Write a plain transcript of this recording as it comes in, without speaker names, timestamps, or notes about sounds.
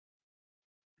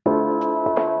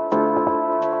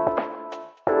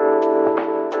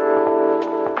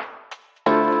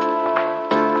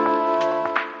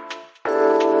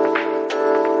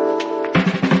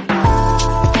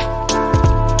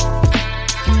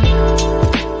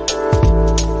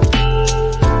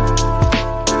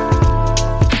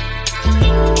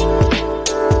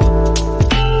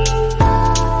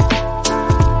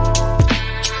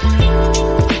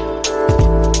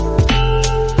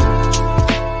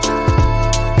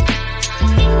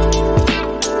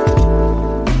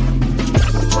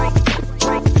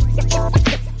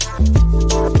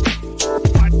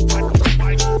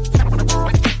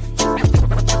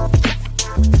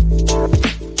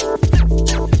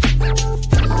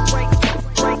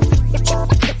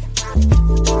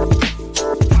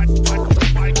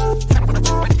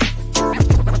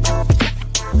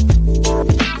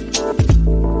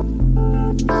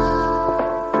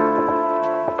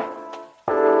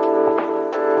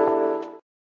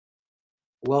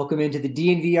Welcome into the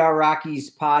DNVR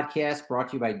Rockies podcast brought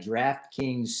to you by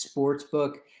DraftKings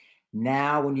Sportsbook.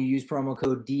 Now, when you use promo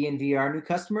code DNVR, new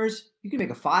customers, you can make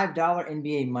a $5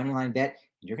 NBA moneyline bet.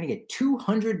 And you're going to get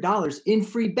 $200 in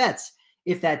free bets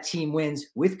if that team wins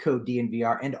with code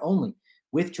DNVR and only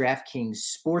with DraftKings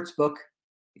Sportsbook,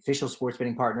 official sports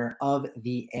betting partner of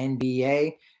the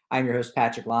NBA. I'm your host,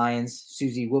 Patrick Lyons.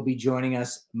 Susie will be joining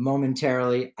us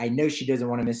momentarily. I know she doesn't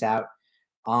want to miss out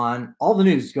on all the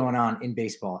news going on in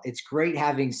baseball. It's great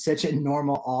having such a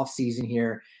normal off season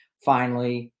here.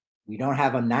 Finally, we don't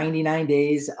have a 99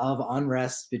 days of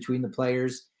unrest between the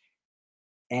players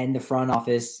and the front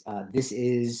office. This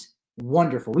is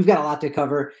wonderful. We've got a lot to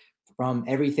cover, from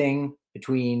everything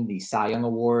between the Cy Young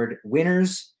Award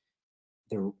winners,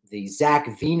 the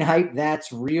Zach Veen hype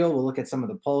that's real. We'll look at some of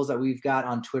the polls that we've got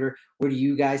on Twitter. Where do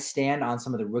you guys stand on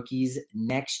some of the rookies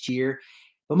next year?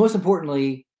 But most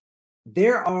importantly,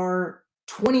 there are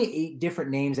 28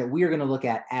 different names that we are going to look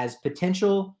at as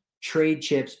potential trade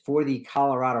chips for the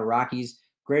Colorado Rockies.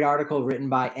 Great article written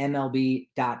by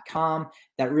MLB.com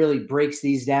that really breaks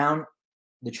these down,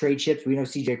 the trade chips. We know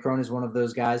CJ Cron is one of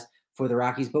those guys for the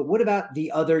Rockies, but what about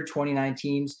the other 29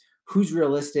 teams? Who's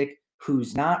realistic?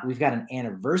 Who's not? We've got an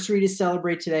anniversary to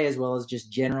celebrate today, as well as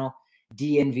just general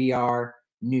DNVR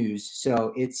news.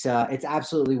 So it's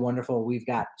absolutely wonderful. We've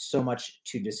got so much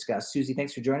to discuss. Susie,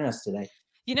 thanks for joining us today.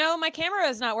 You know, my camera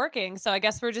is not working, so I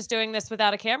guess we're just doing this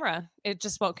without a camera. It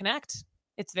just won't connect.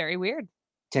 It's very weird.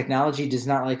 Technology does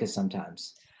not like us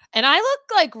sometimes. And I look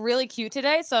like really cute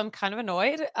today, so I'm kind of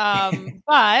annoyed.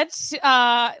 But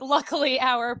luckily,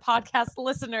 our podcast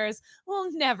listeners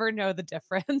will never know the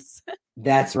difference.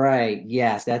 That's right.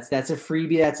 Yes, that's a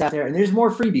freebie that's out there, and there's more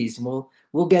freebies, and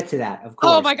we'll get to that, of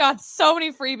course. Oh my God, so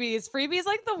many freebies. Freebies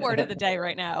like the word of the day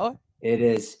right now. It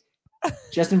is.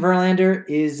 Justin Verlander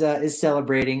is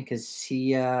celebrating because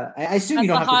he. I assume that's you don't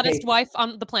the have hottest to pay. wife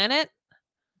on the planet.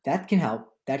 That can help.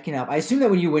 I assume that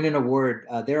when you win an award,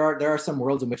 there are some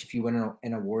worlds in which if you win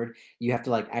an award, you have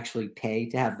to actually pay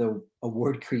to have the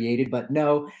award created. But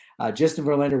no, Justin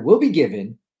Verlander will be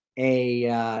given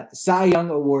a Cy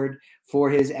Young Award for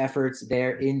his efforts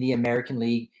there in the American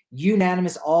League.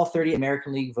 Unanimous, all 30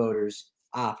 American League voters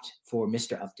opt for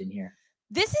Mr. Upton here.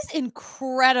 This is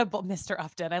incredible, Mr.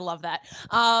 Upton. I love that.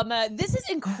 This is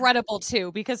incredible too,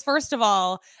 because first of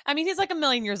all, I mean, he's like a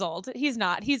million years old. He's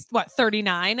not. He's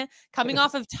 39, coming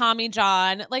off of Tommy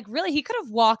John. Really, he could have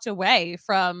walked away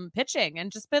from pitching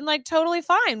and just been totally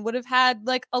fine. Would have had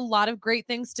a lot of great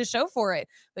things to show for it,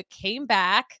 but came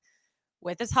back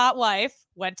with his hot wife,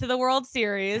 went to the World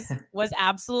Series, was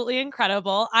absolutely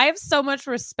incredible. I have so much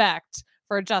respect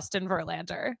for Justin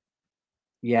Verlander.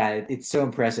 Yeah, it's so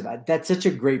impressive. That's such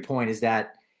a great point, is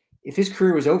that if his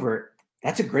career was over,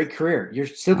 that's a great career. You're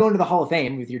still going to the Hall of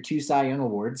Fame with your 2 Cy Young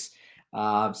Awards,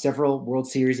 several World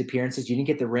Series appearances. You didn't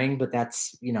get the ring, but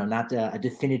that's, not a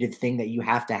definitive thing that you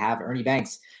have to have. Ernie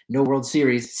Banks, no World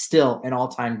Series, still an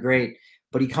all-time great.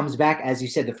 But he comes back, as you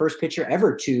said, the first pitcher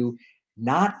ever to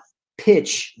not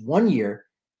pitch 1 year,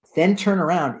 then turn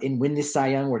around and win this Cy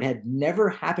Young Award. It had never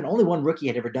happened. Only one rookie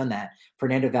had ever done that,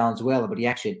 Fernando Valenzuela, but he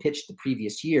actually had pitched the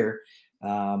previous year.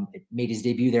 It made his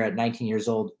debut there at 19 years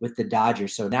old with the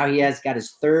Dodgers. So now he has got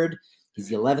his third. He's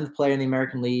the 11th player in the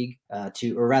American League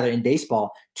in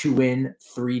baseball, to win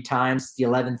 3 times. The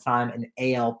 11th time an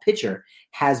AL pitcher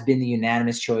has been the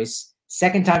unanimous choice.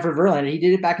 Second time for Verlander. He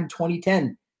did it back in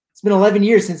 2010. It's been 11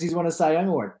 years since he's won a Cy Young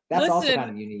Award. That's also kind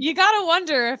of unique. You got to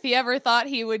wonder if he ever thought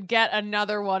he would get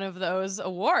another one of those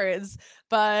awards.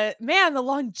 But man, the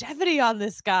longevity on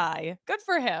this guy. Good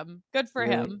for him. Good for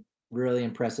him. Really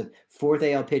impressive. 4th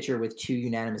AL pitcher with 2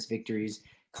 unanimous victories.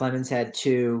 Clemens had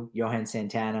 2, Johan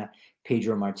Santana,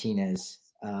 Pedro Martinez.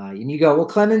 And you go, well,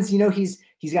 Clemens,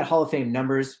 he's got Hall of Fame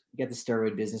numbers. You got the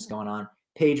steroid business going on.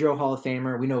 Pedro, Hall of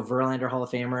Famer. We know Verlander, Hall of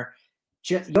Famer.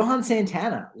 Johan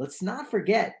Santana, let's not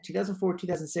forget, 2004,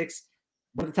 2006,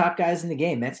 one of the top guys in the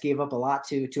game. Mets gave up a lot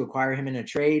to acquire him in a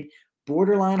trade.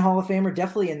 Borderline Hall of Famer,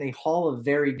 definitely in the Hall of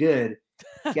Very Good.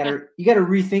 You got to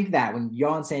rethink that when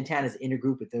Johan Santana is in a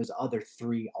group with those other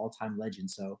 3 all-time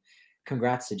legends. So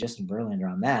congrats to Justin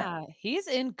Verlander on that. Yeah, he's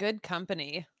in good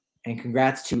company. And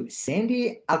congrats to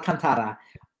Sandy Alcantara.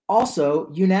 Also,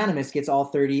 unanimous, gets all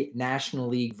 30 National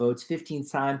League votes.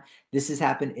 15th time this has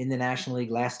happened in the National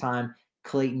League. Last time,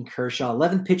 Clayton Kershaw,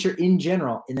 11th pitcher in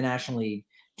general in the National League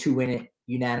to win it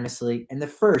unanimously, and the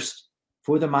first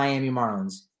for the Miami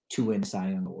Marlins to win the Cy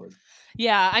Young Award.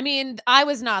 Yeah, I mean, I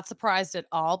was not surprised at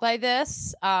all by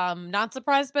this. Not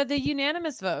surprised by the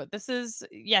unanimous vote.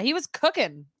 He was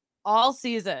cooking all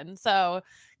season. So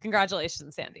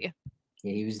congratulations, Sandy.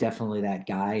 Yeah, he was definitely that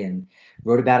guy, and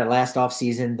wrote about it last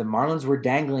offseason. The Marlins were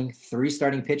dangling 3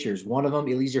 starting pitchers. One of them,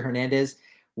 Eliezer Hernandez,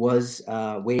 was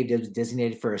waived as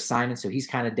designated for assignment, so he's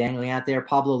kind of dangling out there.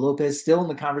 Pablo Lopez still in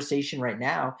the conversation right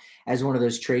now as one of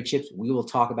those trade chips. We will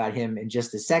talk about him in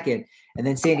just a second. And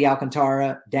then Sandy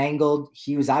Alcantara dangled.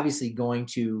 He was obviously going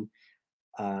to,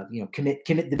 commit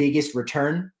the biggest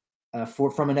return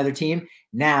from another team.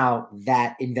 Now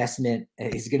that investment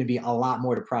is going to be a lot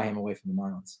more to pry him away from the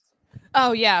Marlins.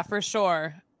 Oh, yeah, for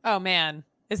sure. Oh, man.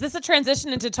 Is this a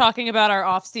transition into talking about our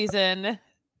off-season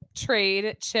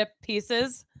trade chip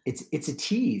pieces? It's a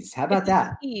tease. How about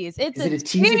that? Is it a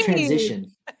tease or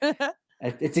transition?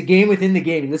 It's a game within the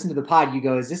game. You listen to the pod, you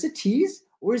go, is this a tease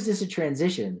or is this a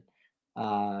transition?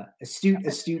 Astute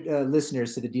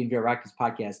listeners to the DNVR Rockies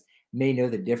podcast may know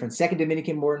the difference. Second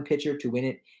Dominican-born pitcher to win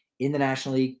it in the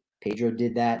National League. Pedro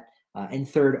did that. And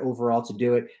third overall to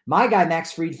do it. My guy,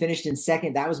 Max Fried, finished in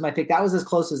second. That was my pick. That was as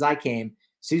close as I came.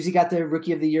 Susie got the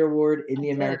Rookie of the Year award in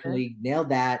the American League. Nailed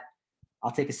that.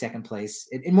 I'll take a second place.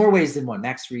 In more ways than one.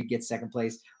 Max Fried gets second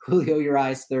place. Julio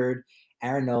Urias third.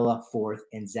 Aaron Nola fourth.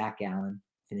 And Zach Gallen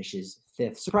finishes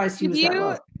fifth. Surprised he was that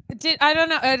low. I don't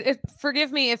know.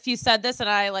 Forgive me if you said this and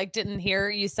I didn't hear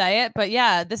you say it, but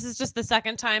yeah, this is just the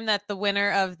second time that the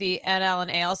winner of the NL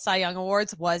and AL Cy Young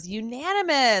Awards was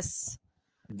unanimous.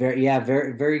 Very,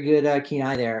 very good keen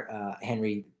eye there,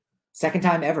 Henry. Second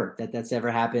time ever that's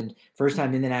ever happened. First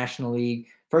time in the National League.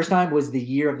 First time was the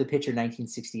year of the pitcher,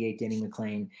 1968, Denny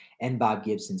McLain and Bob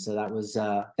Gibson. So that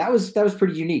was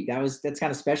pretty unique. That's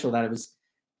kind of special that it was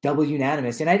double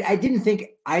unanimous. And I didn't think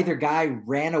either guy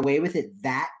ran away with it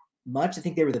that much. I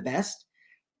think they were the best.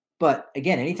 But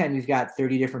again, anytime you've got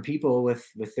 30 different people with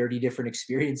 30 different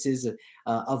experiences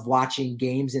of watching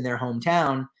games in their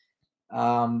hometown,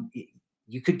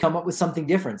 you could come up with something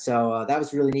different. So that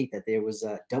was really neat that there was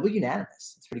a double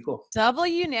unanimous. It's pretty cool. Double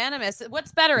unanimous.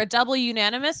 What's better, a double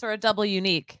unanimous or a double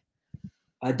unique?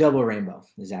 A double rainbow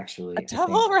is actually. A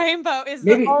double rainbow is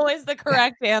always the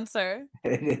correct answer.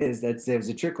 It is. It was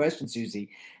a trick question, Susie.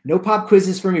 No pop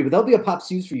quizzes for me, but there'll be a pop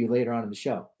Suze for you later on in the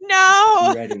show. No.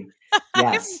 You ready?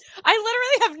 Yes. I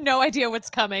literally have no idea what's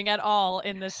coming at all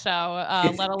in this show,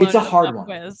 let alone it's a hard one.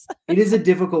 Quiz. It is a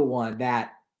difficult one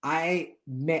that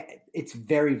it's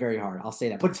very, very hard. I'll say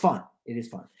that, but it's fun. It is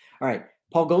fun. All right.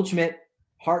 Paul Goldschmidt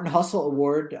Heart and Hustle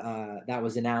Award that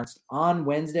was announced on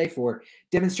Wednesday for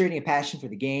demonstrating a passion for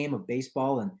the game of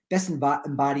baseball and best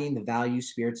embodying the values,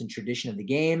 spirits, and tradition of the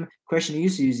game. Question to you,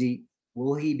 Susie.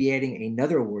 Will he be adding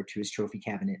another award to his trophy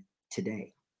cabinet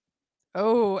today?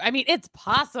 Oh, I mean, it's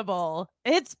possible.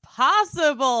 It's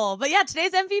possible. But yeah,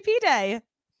 today's MVP day.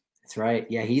 That's right.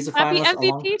 Yeah, he's a finalist.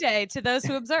 Happy MVP day to those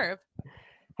who observe.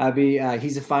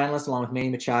 He's a finalist along with Manny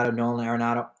Machado, Nolan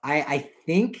Arenado. I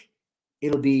think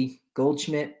it'll be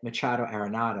Goldschmidt, Machado,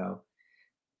 Arenado.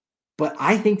 But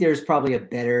I think there's probably a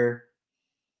better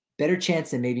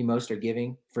chance than maybe most are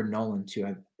giving for Nolan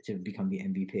to become the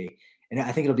MVP. And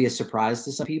I think it'll be a surprise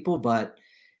to some people, but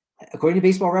according to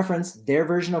Baseball Reference, their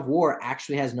version of WAR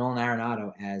actually has Nolan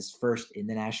Arenado as first in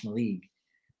the National League.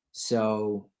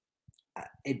 So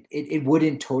it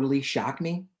wouldn't totally shock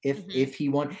me if he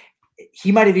won.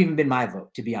 He might have even been my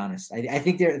vote, to be honest. I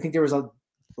think there was a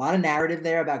lot of narrative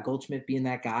there about Goldschmidt being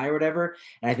that guy or whatever.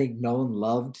 And I think Nolan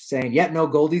loved saying, yeah, no,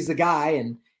 Goldie's the guy.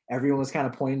 And everyone was kind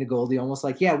of pointing to Goldie, almost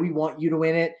like, yeah, we want you to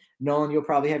win it. Nolan, you'll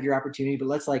probably have your opportunity, but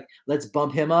let's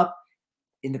bump him up.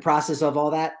 In the process of all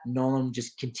that, Nolan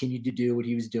just continued to do what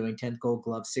he was doing. 10th Gold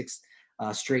Glove, 6th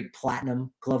straight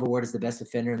Platinum Glove Award as the best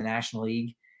defender in the National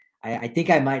League. I think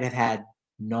I might have had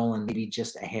Nolan maybe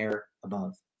just a hair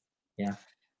above. Yeah.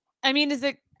 I mean,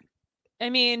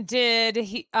 did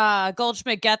he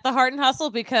Goldschmidt get the Heart and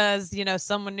Hustle because,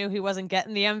 someone knew he wasn't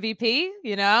getting the MVP,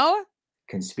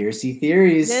 Conspiracy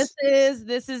theories.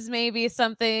 This is maybe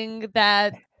something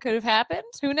that could have happened.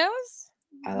 Who knows?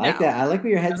 I like that. I like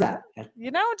where your head's at.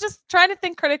 Just trying to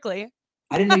think critically.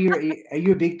 I didn't know are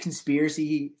you a big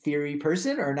conspiracy theory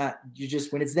person or not? You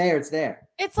just, when it's there, it's there.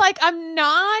 It's like, I'm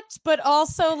not, but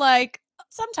also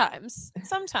sometimes.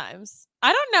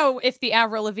 I don't know if the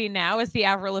Avril Lavigne now is the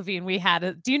Avril Lavigne we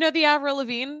had. Do you know the Avril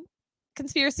Lavigne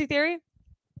conspiracy theory?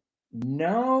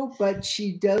 No, but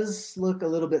she does look a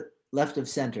little bit left of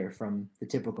center from the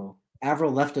typical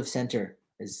Avril left of center.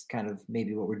 Is kind of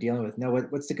maybe what we're dealing with. No,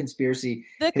 what's the conspiracy?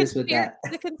 The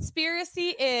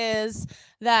conspiracy is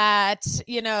that,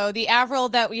 the Avril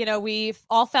that, we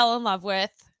all fell in love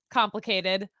with,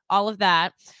 complicated, all of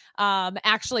that,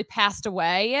 actually passed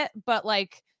away. But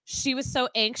she was so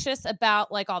anxious about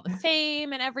all the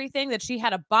fame and everything that she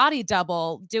had a body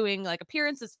double doing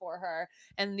appearances for her.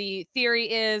 And the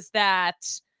theory is that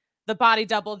the body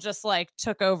double just like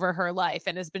took over her life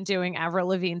and has been doing Avril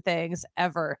Lavigne things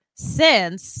ever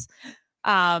since.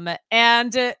 And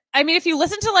I mean, if you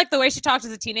listen to like the way she talked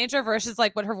as a teenager versus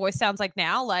like what her voice sounds like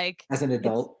now, like as an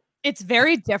adult, it's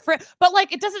very different, but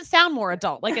like it doesn't sound more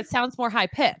adult. Like it sounds more high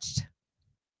pitched.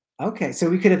 Okay, so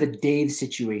we could have a Dave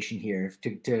situation here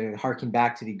to harken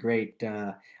back to the great,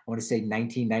 I want to say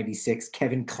 1996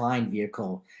 Kevin Kline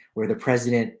vehicle, where the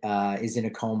president is in a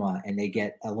coma and they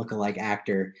get a lookalike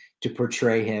actor to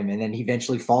portray him, and then he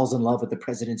eventually falls in love with the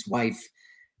president's wife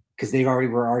because they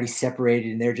were already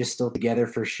separated and they're just still together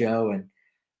for show. And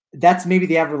that's maybe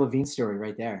the Avril Lavigne story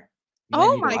right there.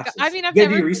 Oh my God. I mean, I've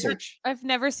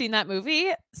never seen that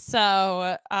movie.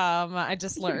 So I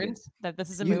just learned that this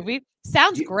is a movie.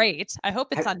 Sounds great. I hope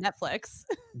it's on Netflix.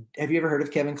 Have you ever heard of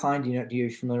Kevin Kline? Do you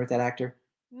familiar with that actor?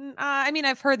 I mean,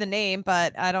 I've heard the name,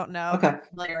 but I don't know how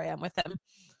familiar I am with him.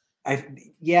 I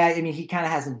mean, he kind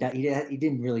of hasn't done, he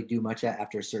didn't really do much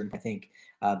after a certain, I think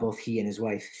both he and his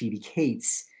wife, Phoebe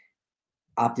Cates,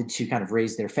 opted to kind of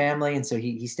raise their family. And so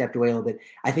he stepped away a little bit.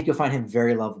 I think you'll find him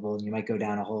very lovable, and you might go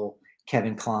down a whole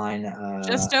Kevin Kline.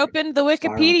 Just opened the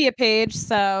Wikipedia page,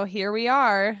 so here we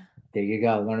are. There you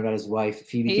go. Learn about his wife,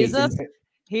 Phoebe Cates.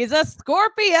 He's a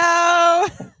Scorpio.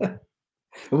 And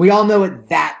we all know what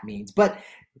that means. But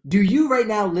do you right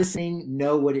now listening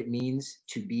know what it means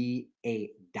to be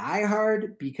a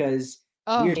diehard? Because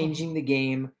we're changing the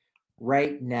game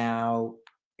right now.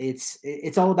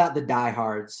 It's all about the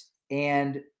diehards,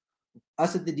 and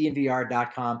us at the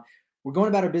DNVR.com. We're going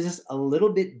about our business a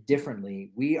little bit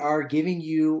differently. We are giving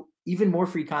you even more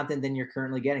free content than you're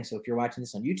currently getting. So if you're watching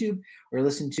this on YouTube or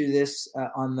listening to this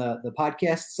on the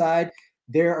podcast side,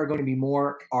 there are going to be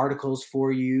more articles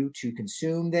for you to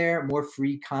consume there, more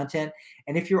free content.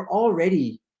 And if you're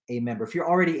already a member, if you're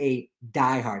already a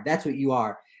diehard, that's what you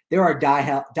are. There are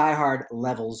diehard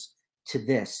levels to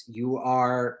this. You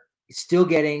are still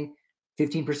getting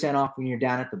 15% off when you're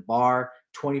down at the bar,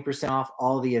 20% off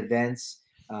all the events.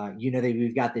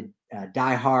 We've got the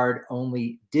Die Hard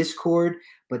only Discord,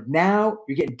 but now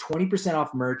you're getting 20%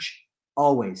 off merch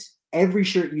always. Every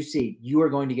shirt you see, you are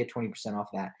going to get 20% off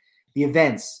that. The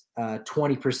events,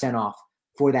 20% off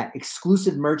for that.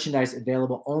 Exclusive merchandise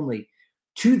available only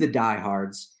to the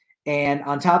diehards. And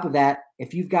on top of that,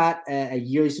 if you've got a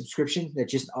yearly subscription that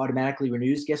just automatically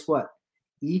renews, guess what?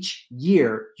 Each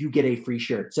year you get a free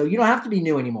shirt. So you don't have to be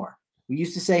new anymore. We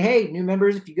used to say, hey, new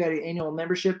members, if you got an annual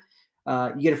membership,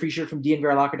 you get a free shirt from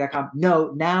DNVRlocker.com.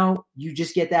 No, now you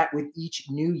just get that with each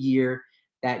new year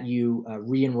that you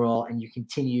re-enroll, and you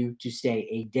continue to stay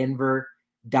a Denver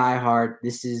diehard.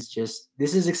 This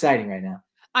is exciting right now.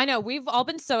 I know we've all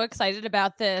been so excited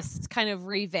about this kind of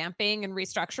revamping and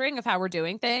restructuring of how we're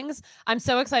doing things. I'm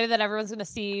so excited that everyone's going to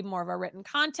see more of our written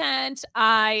content.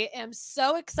 I am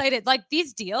so excited. Like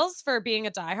these deals for being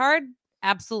a diehard,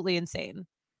 absolutely insane.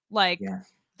 Like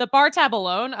the bar tab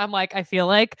alone, I'm like, I feel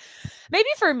like maybe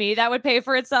for me that would pay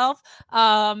for itself.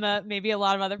 Maybe a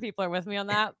lot of other people are with me on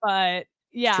that, but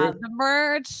yeah, the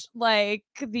merch, like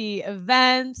the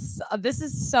events, this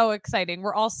is so exciting.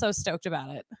 We're all so stoked about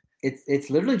it. It's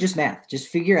literally just math. Just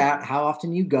figure out how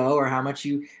often you go or how much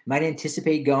you might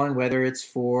anticipate going, whether it's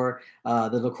for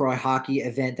the LaCroix hockey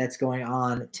event that's going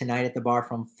on tonight at the bar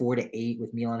from 4 to 8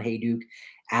 with Milan Hajduk,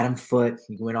 Adam Foote.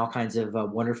 You can win all kinds of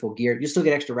wonderful gear. You still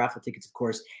get extra raffle tickets, of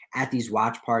course, at these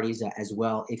watch parties as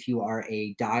well if you are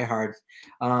a diehard.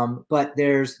 But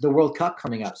there's the World Cup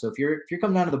coming up. So if you're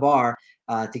coming down to the bar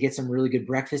to get some really good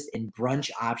breakfast and brunch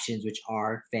options, which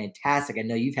are fantastic. I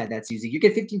know you've had that, Susie. You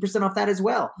get 15% off that as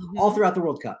well, all throughout the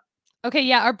World Cup. Okay,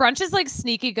 yeah, our brunch is like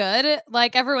sneaky good.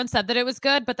 Like everyone said that it was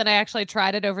good, but then I actually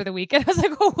tried it over the weekend. I was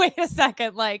like, oh, wait a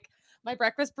second. Like my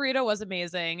breakfast burrito was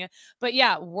amazing. But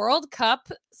yeah, World Cup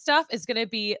stuff is going to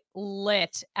be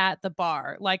lit at the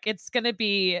bar. Like it's going to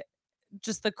be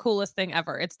just the coolest thing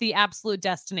ever. It's the absolute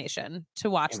destination to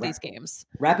watch these games.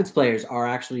 Rapids players are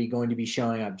actually going to be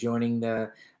showing up, joining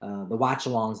the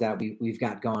watch-alongs that we've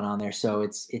got going on there. So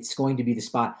it's going to be the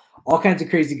spot. All kinds of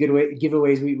crazy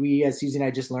giveaways. We Susie and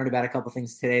I just learned about a couple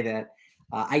things today that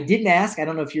I didn't ask. I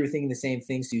don't know if you were thinking the same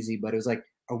thing, Susie, but it was like,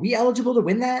 are we eligible to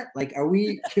win that? Like, are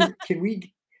we? Can we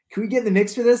get in the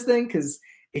mix for this thing? Because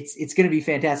it's going to be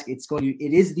fantastic.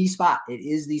 It is the spot. It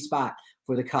is the spot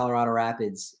for the Colorado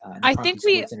Rapids. I think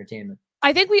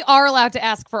we are allowed to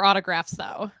ask for autographs,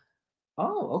 though.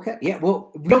 Oh, okay. Yeah.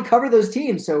 Well, we don't cover those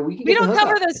teams, so we don't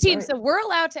cover those teams, so we're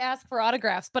allowed to ask for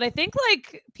autographs. But I think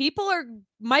like people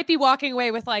might be walking away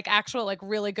with like actual like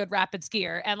really good Rapids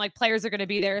gear, and like players are going to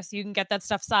be there, so you can get that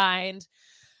stuff signed.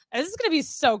 This is going to be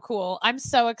so cool. I'm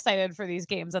so excited for these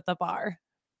games at the bar.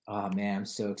 Oh man, I'm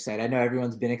so excited. I know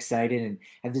everyone's been excited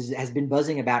and has been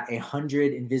buzzing about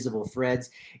 100 Invisible Threads.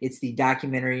 It's the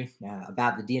documentary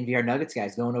about the DNVR Nuggets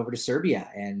guys going over to Serbia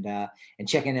and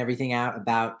checking everything out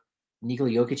about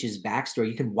Nikola Jokic's backstory.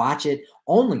 You can watch it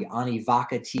only on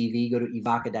Evoca TV. Go to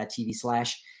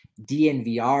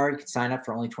evoca.tv/DNVR. You can sign up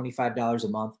for only $25 a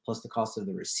month plus the cost of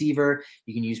the receiver.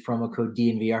 You can use promo code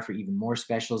DNVR for even more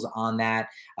specials on that.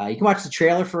 You can watch the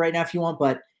trailer for right now if you want,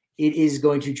 but it is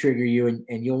going to trigger you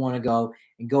and you'll want to go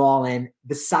all in.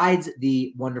 Besides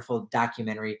the wonderful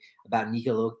documentary about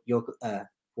Nikola Jokic,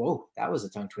 whoa, that was a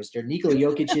tongue twister. Nikola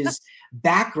Jokic's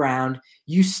background,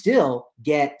 you still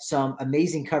get some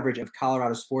amazing coverage of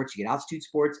Colorado sports. You get Altitude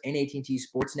Sports and AT&T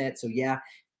Sportsnet. So yeah,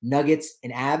 Nuggets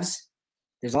and Avs.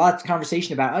 There's a lot of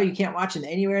conversation about, oh, you can't watch them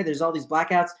anywhere. There's all these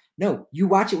blackouts. No, you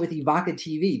watch it with Evoca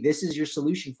TV. This is your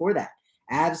solution for that.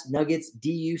 Avs, Nuggets,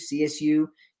 DU, CSU,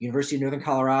 University of Northern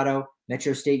Colorado,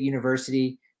 Metro State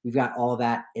University. We've got all of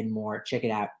that and more. Check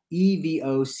it out.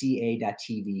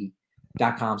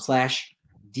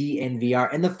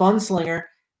 evoca.tv.com/DNVR. And the Fun Slinger.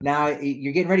 Now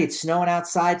you're getting ready. It's snowing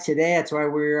outside today. That's why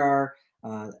we are.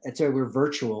 That's why we're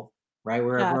virtual, right?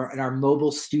 We're in our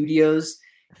mobile studios.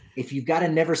 If you've got a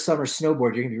Never Summer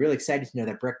snowboard, you're gonna be really excited to know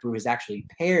that Breck Brew is actually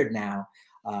paired now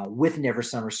with Never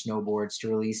Summer snowboards to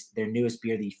release their newest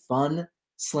beer, the Fun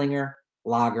Slinger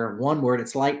Lager. One word.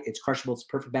 It's light, it's crushable, it's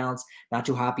perfect balance, not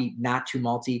too hoppy, not too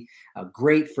malty.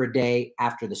 Great for a day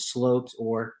after the slopes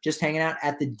or just hanging out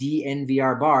at the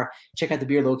DNVR bar. Check out the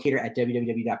beer locator at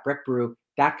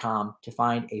www.breckbrew.com to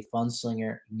find a Fun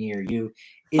Slinger near you.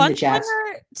 Fun Slinger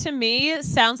to me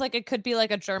sounds like it could be like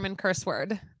a German curse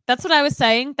word. That's what I was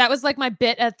saying. That was like my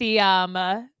bit at the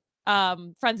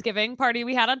Friendsgiving party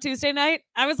we had on Tuesday night.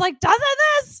 I was like, doesn't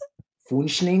this?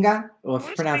 Funschlinger? Well, if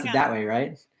you pronounce it that way,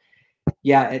 right?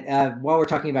 Yeah. While we're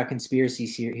talking about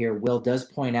conspiracies here, Will does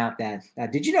point out that,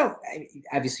 did you know,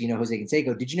 obviously you know Jose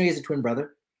Canseco, did you know he has a twin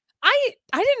brother? I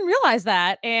didn't realize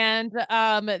that. And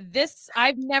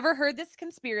I've never heard this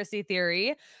conspiracy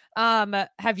theory.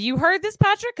 Have you heard this,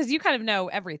 Patrick? Because you kind of know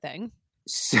everything.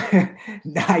 So,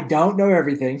 I don't know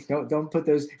everything. Don't put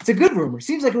those. It's a good rumor.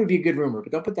 Seems like it would be a good rumor,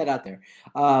 but don't put that out there.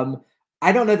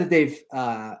 I don't know that they've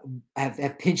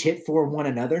have pinch hit for one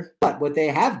another, but what they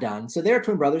have done. So they're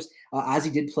twin brothers.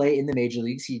 Ozzy did play in the major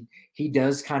leagues. He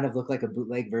does kind of look like a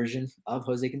bootleg version of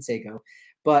Jose Canseco,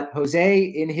 but Jose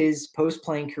in his post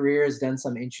playing career has done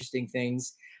some interesting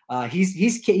things.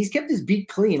 He's kept his beat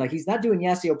clean. Like he's not doing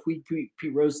Yasiel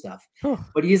Pete Rose stuff,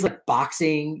 but he is like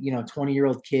boxing,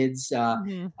 20-year-old kids,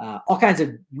 all kinds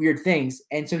of weird things.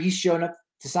 And so he's shown up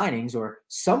to signings, or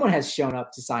someone has shown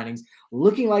up to signings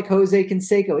looking like Jose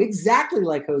Canseco, exactly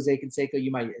like Jose Canseco,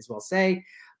 you might as well say,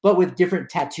 but with different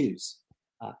tattoos.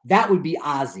 That would be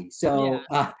Ozzy. So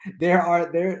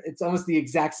it's almost the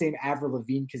exact same Avril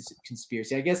Lavigne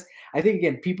conspiracy. I think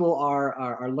again, people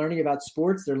are learning about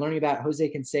sports. They're learning about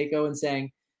Jose Canseco and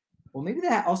saying, well, maybe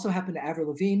that also happened to Avril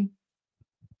Lavigne.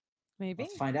 Maybe.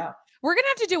 Let's find out. We're going to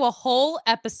have to do a whole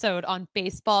episode on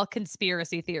baseball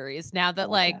conspiracy theories now that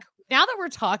now that we're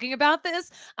talking about this.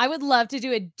 I would love to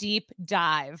do a deep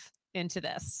dive into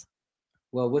this.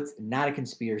 Well, what's not a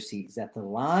conspiracy is that the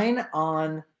line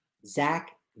on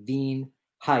Zach Veen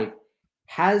hype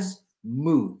has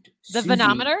moved. The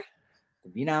venometer? The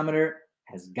venometer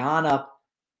has gone up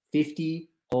 50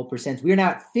 whole percent. We are now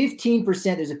at 15%.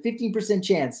 There's a 15%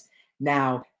 chance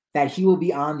now that he will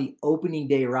be on the opening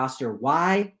day roster.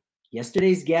 Why?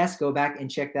 Yesterday's guest, go back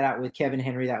and check that out with Kevin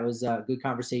Henry. That was a good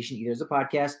conversation, either as a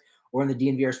podcast or on the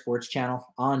DNVR Sports channel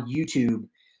on YouTube.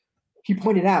 He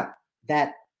pointed out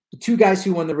that the two guys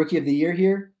who won the Rookie of the Year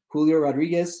here, Julio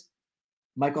Rodriguez,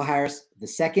 Michael Harris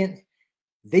II,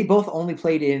 they both only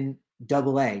played in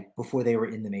Double-A before they were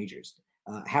in the majors.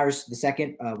 Harris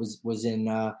II was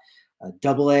in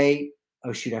Double-A.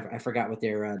 Oh shoot, I forgot what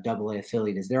their Double-A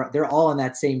affiliate is. They're all in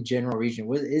that same general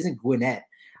region. Isn't Gwinnett?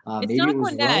 Maybe it was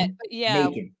Gwinnett, but yeah.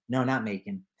 Macon. No, not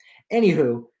Macon.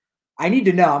 Anywho, I need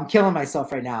to know. I'm killing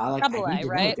myself right now. I need to know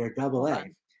if they're Double-A.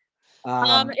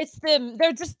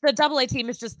 They're just the Double-A team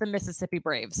is just the Mississippi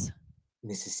Braves.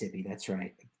 Mississippi, that's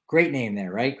right. Great name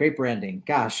there, right? Great branding.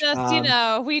 Gosh. Just,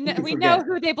 we know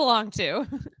who they belong to.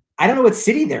 I don't know what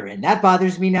city they're in. That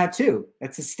bothers me now too.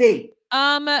 That's a state.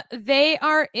 They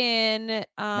are in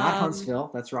not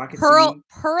Huntsville. That's Rocket City. City.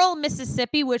 Pearl,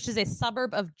 Mississippi, which is a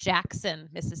suburb of Jackson,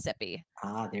 Mississippi.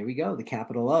 There we go. The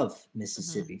capital of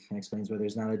Mississippi. That explains why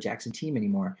there's not a Jackson team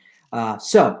anymore.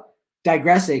 So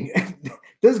digressing,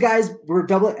 those guys were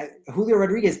Julio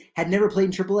Rodriguez had never played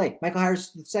in AAA. Michael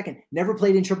Harris II never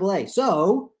played in AAA.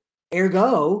 So,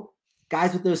 ergo,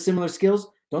 guys with those similar skills,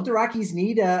 don't the Rockies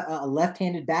need a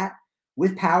left-handed bat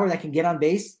with power that can get on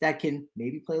base, that can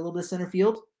maybe play a little bit of center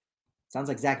field. Sounds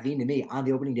like Zach Veen to me on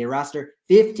the opening day roster.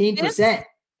 15%.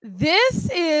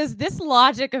 This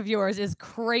logic of yours is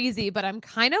crazy, but I'm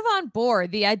kind of on board.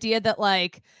 The idea that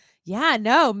like, yeah,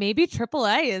 no, maybe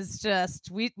AAA is just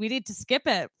we need to skip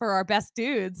it for our best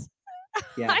dudes.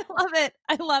 Yeah. I love it.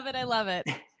 I love it. I love it.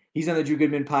 He's on the Drew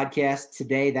Goodman podcast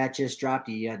today. That just dropped.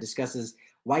 He discusses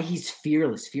why he's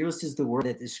fearless. Fearless is the word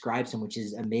that describes him, which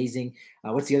is amazing.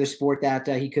 What's the other sport that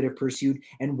he could have pursued,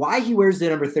 and why he wears the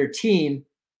number 13?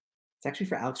 It's actually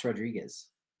for Alex Rodriguez.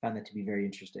 Found that to be very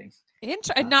interesting.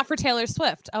 Not for Taylor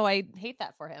Swift. Oh, I hate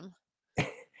that for him.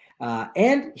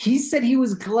 And he said he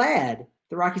was glad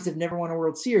the Rockies have never won a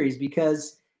World Series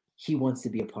because he wants to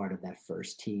be a part of that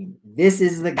first team. This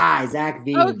is the guy, Zach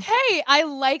Veen. Okay, I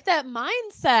like that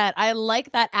mindset. I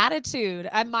like that attitude.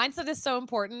 Mindset is so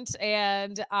important,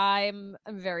 and I'm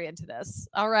very into this.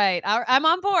 All right, I'm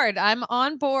on board. I'm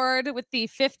on board with the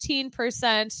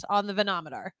 15% on the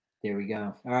Venometer. There we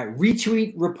go. All right,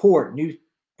 retweet report. New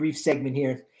brief segment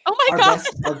here. Oh my God.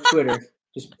 Best of Twitter.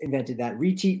 Just invented that.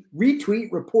 Retweet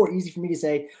report. Easy for me to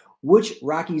say. Which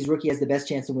Rockies rookie has the best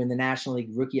chance to win the National League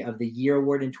Rookie of the Year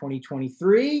award in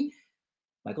 2023?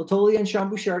 Michael Toglia and Sean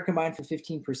Bouchard combined for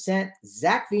 15%.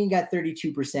 Zach Veen got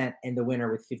 32%, and the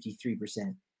winner with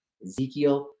 53%.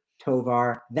 Ezequiel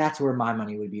Tovar. That's where my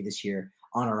money would be this year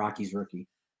on a Rockies rookie.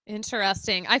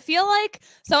 Interesting. I feel like,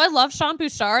 so I love Sean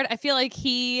Bouchard. I feel like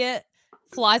he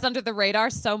flies under the radar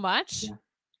so much. Yeah.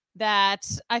 That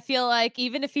I feel like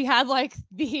even if he had like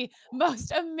the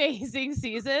most amazing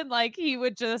season, like he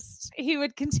would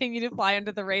continue to fly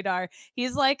under the radar.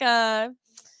 He's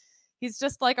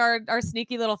just like our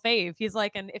sneaky little fave. He's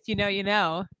like an if you know, you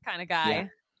know kind of guy.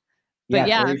 Yeah,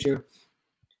 yeah. Very true.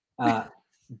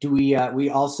 Do we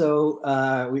also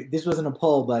this wasn't a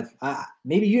poll, but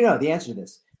maybe you know the answer to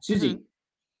this. Susie,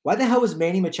 why the hell was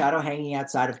Manny Machado hanging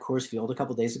outside of Coors Field a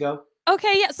couple days ago?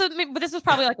 Okay, yeah. So, but this was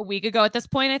probably like a week ago at this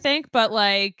point, I think. But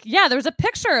like, yeah, there was a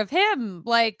picture of him,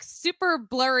 like super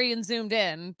blurry and zoomed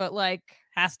in, but like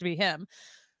has to be him.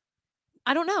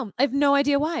 I don't know. I have no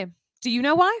idea why. Do you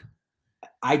know why?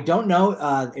 I don't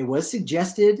know. It was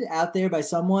suggested out there by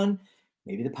someone.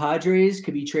 Maybe the Padres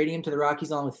could be trading him to the Rockies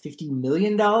along with $50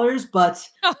 million, but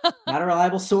not a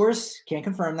reliable source. Can't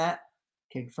confirm that.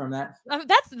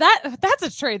 That's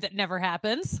a trade that never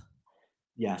happens.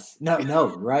 Yes. No,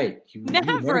 right. You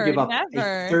never give up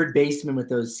a third baseman with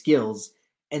those skills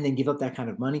and then give up that kind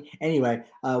of money. Anyway,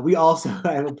 we also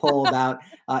have a poll about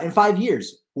in 5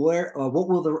 years, what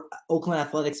will the Oakland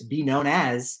Athletics be known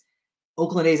as?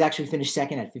 Oakland A's actually finished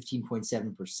second at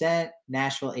 15.7%.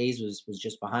 Nashville A's was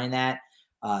just behind that.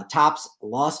 Tops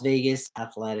Las Vegas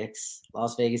Athletics,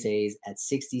 Las Vegas A's at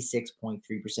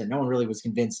 66.3%. No one really was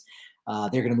convinced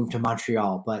they're going to move to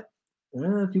Montreal, but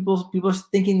people are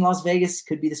thinking Las Vegas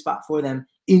could be the spot for them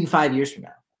in 5 years from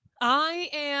now. I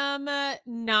am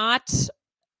not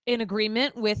in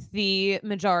agreement with the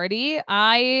majority.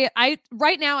 I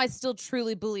right now I still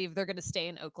truly believe they're going to stay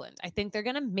in Oakland. I think they're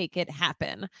going to make it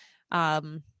happen. But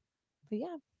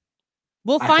yeah,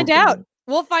 we'll find out.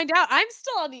 We'll find out. I'm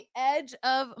still on the edge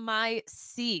of my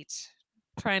seat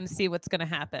trying to see what's going to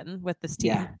happen with this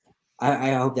team. Yeah,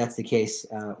 I hope that's the case.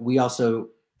 We also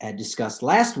had discussed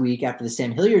last week after the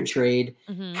Sam Hilliard trade,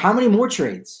 how many more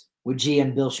trades would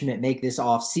GM Bill Schmidt make this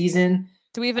off season?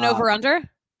 Do we have an over-under?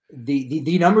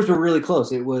 The numbers were really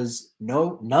close. It was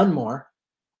none more,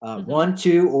 1,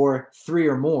 2, or 3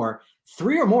 or more.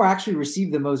 3 or more actually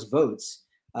received the most votes.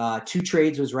 2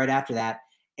 trades was right after that,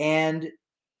 and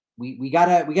we got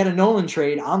a Nolan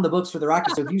trade on the books for the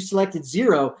Rockies. So if you selected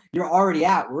 0, you're already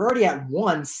out. We're already at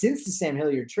 1 since the Sam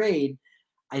Hilliard trade.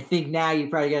 I think now you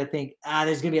probably got to think,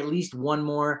 there's going to be at least 1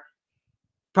 more.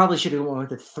 Probably should have went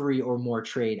with a 3 or more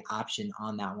trade option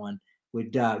on that one.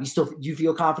 Would do you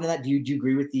feel confident in that? Do you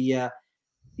agree with the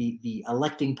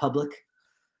electing public?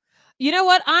 You know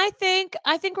what? I think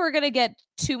we're going to get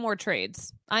 2 more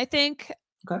trades. I think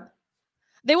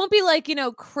they won't be like,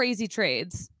 crazy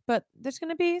trades, but there's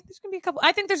going to be a couple.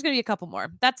 I think there's going to be a couple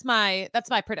more. That's my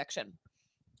prediction.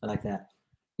 I like that.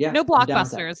 Yeah. No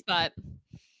blockbusters, but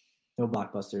no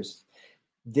blockbusters.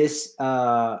 This we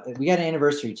got an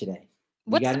anniversary today.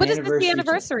 What is this the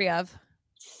anniversary of?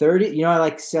 30. I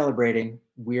like celebrating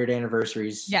weird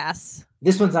anniversaries. Yes.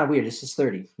 This one's not weird. This is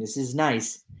 30. This is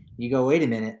nice. You go, wait a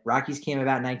minute. Rockies came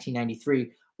about in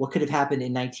 1993. What could have happened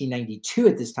in 1992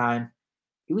 at this time?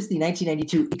 It was the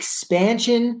 1992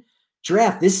 expansion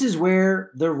draft. This is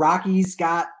where the Rockies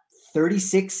got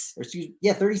 36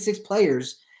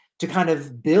 players to kind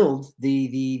of build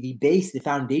the base, the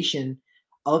foundation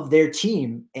of their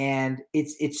team. And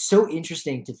it's so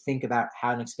interesting to think about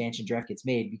how an expansion draft gets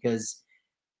made, because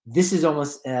this is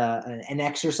almost an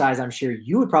exercise I'm sure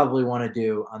you would probably want to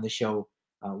do on the show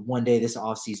one day this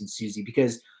offseason, Susie,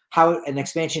 because how an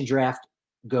expansion draft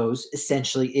goes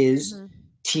essentially is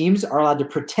teams are allowed to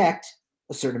protect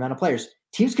a certain amount of players.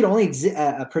 Teams can only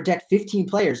protect 15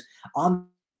 players on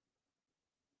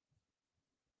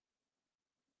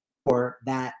for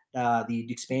that the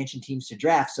expansion teams to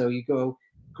draft. So you go,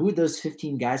 who would those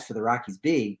 15 guys for the Rockies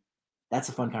be? That's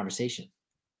a fun conversation.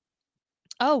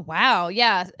 Oh, wow.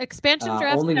 Yeah. Expansion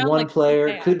draft. Only one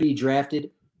player could be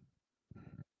drafted.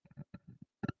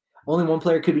 Only one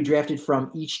player could be drafted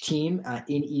from each team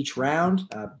in each round.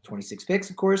 26 picks,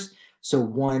 of course. So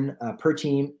one per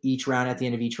team each round at the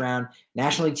end of each round.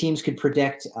 National League teams could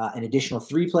protect an additional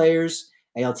 3 players.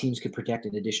 AL teams could protect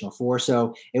an additional 4.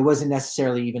 So it wasn't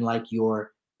necessarily even like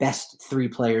your best 3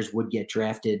 players would get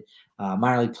drafted.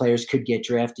 Minor league players could get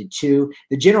drafted too.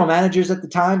 The general managers at the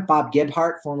time, Bob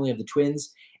Gebhardt, formerly of the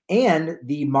Twins, and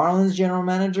the Marlins general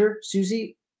manager,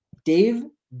 Susie, Dave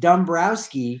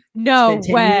Dombrowski. No spent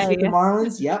 10 way. years with the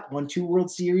Marlins. Yep, won 2 World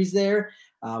Series there.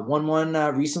 Won one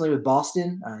recently with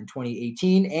Boston in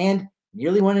 2018, and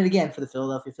nearly won it again for the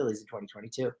Philadelphia Phillies in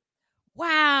 2022.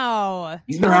 Wow.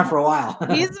 He's been around for a while.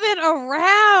 He's been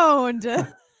around.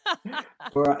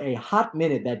 For a hot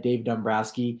minute, that Dave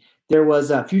Dombrowski. There was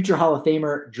a future Hall of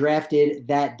Famer drafted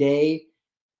that day.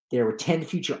 There were 10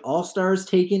 future All-Stars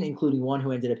taken, including one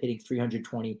who ended up hitting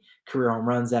 320 career home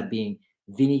runs, that being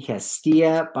Vinny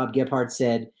Castilla. Bob Gebhardt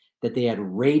said that they had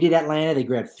raided Atlanta. They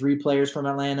grabbed 3 players from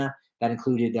Atlanta. That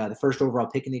included the first overall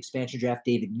pick in the expansion draft,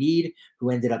 David Mead, who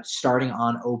ended up starting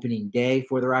on opening day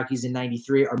for the Rockies in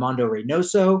 93, Armando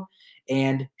Reynoso,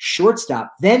 and then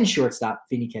shortstop,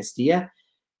 Vinny Castilla.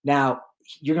 Now,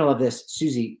 you're going to love this,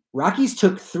 Susie. Rockies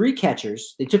took 3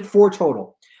 catchers. They took 4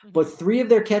 total, but 3 of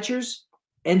their catchers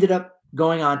ended up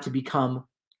going on to become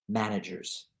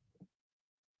managers.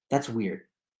 That's weird.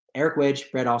 Eric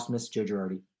Wedge, Brett Ausmus, Joe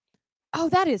Girardi. Oh,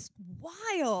 that is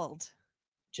wild.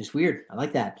 Just weird. I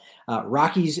like that.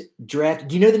 Rockies draft.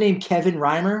 Do you know the name Kevin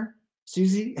Reimer,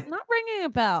 Susie? Not ringing a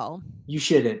bell. You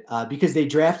shouldn't, because they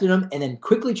drafted him and then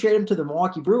quickly traded him to the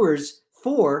Milwaukee Brewers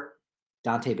for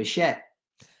Dante Bichette.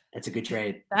 That's a good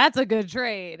trade. That's a good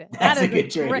trade. That's a good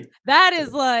trade. That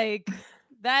is wow.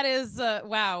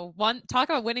 Talk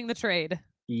about winning the trade.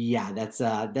 Yeah, that's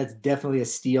definitely a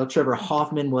steal. Trevor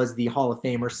Hoffman was the Hall of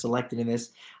Famer selected in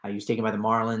this. He was taken by the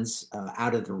Marlins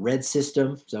out of the Red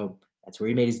system. So that's where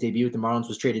he made his debut with the Marlins,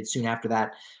 was traded soon after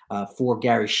that for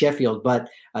Gary Sheffield. But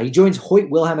he joins Hoyt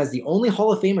Wilhelm as the only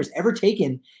Hall of Famers ever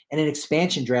taken in an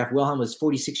expansion draft. Wilhelm was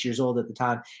 46 years old at the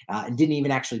time and didn't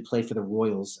even actually play for the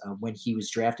Royals when he was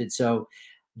drafted. So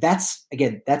that's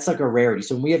like a rarity.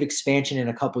 So when we have expansion in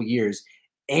a couple years,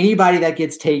 anybody that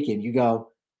gets taken, you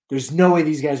go, there's no way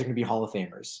these guys are going to be Hall of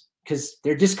Famers, because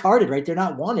they're discarded, right? They're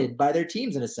not wanted by their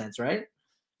teams in a sense, right?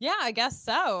 Yeah, I guess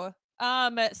so.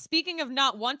 Speaking of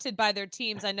not wanted by their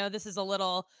teams, I know this is a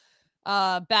little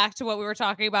back to what we were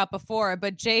talking about before,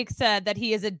 but Jake said that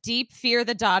he has a deep fear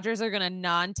the Dodgers are going to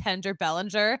non-tender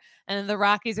Bellinger, and then the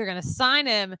Rockies are going to sign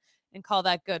him and call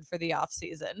that good for the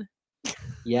offseason.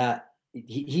 Yeah,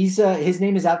 he's his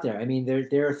name is out there. I mean,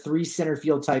 there are 3 center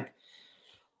field type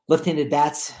left-handed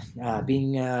bats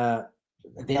being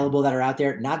available that are out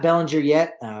there. Not Bellinger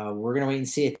yet. We're going to wait and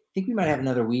see. I think we might have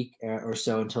another week or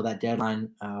so until that deadline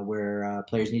where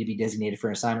players need to be designated for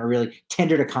an assignment, or really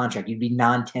tendered a contract. You'd be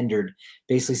non-tendered,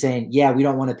 basically saying, yeah, we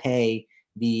don't want to pay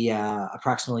the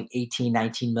approximately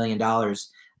 $18-19 million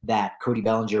that Cody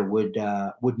Bellinger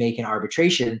would make in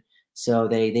arbitration. So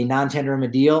they non-tender him a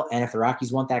deal, and if the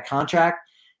Rockies want that contract,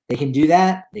 they can do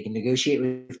that. They can negotiate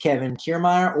with Kevin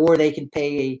Kiermaier, or they can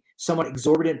pay a somewhat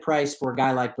exorbitant price for a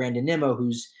guy like Brandon Nimmo,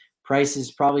 whose price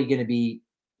is probably going to be,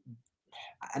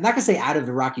 I'm not going to say out of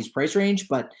the Rockies' price range,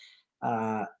 but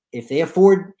if they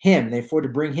afford him, they afford to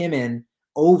bring him in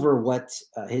over what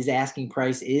his asking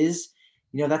price is,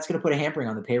 that's going to put a hampering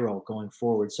on the payroll going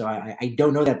forward. So I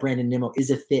don't know that Brandon Nimmo is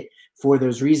a fit for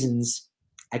those reasons.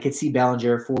 I could see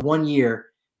Bellinger for 1 year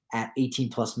at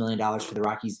 $18+ million for the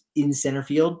Rockies in center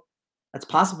field. That's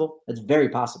possible. That's very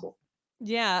possible.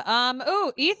 Yeah.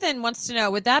 Ethan wants to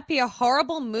know, would that be a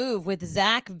horrible move with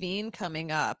Zach Veen coming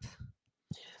up?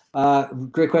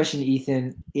 Great question,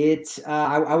 Ethan.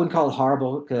 I wouldn't call it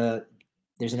horrible.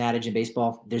 There's an adage in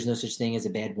baseball: there's no such thing as a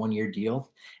bad 1 year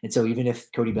deal. And so even if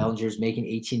Cody Bellinger is making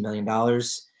 $18 million,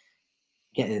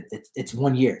 it's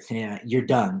 1 year. Yeah, you're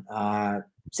done.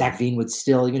 Zach Veen would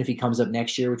still, even if he comes up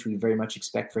next year, which we very much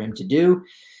expect for him to do,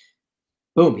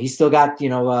 boom, he's still got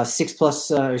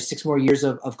 6 more years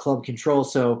of club control.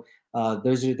 So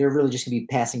they're really just going to be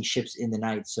passing ships in the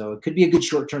night. So it could be a good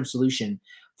short-term solution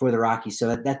for the Rockies.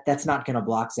 So that's not going to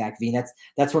block Zach Veen.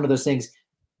 That's one of those things.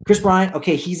 Chris Bryant,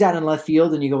 okay, he's out in left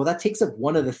field, and you go, well, that takes up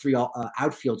one of the three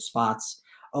outfield spots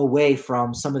away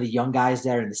from some of the young guys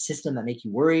there in the system that make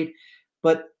you worried.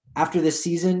 But after this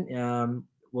season,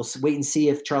 we'll wait and see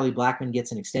if Charlie Blackmon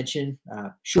gets an extension,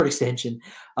 short extension.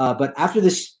 But after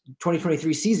this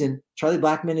 2023 season, Charlie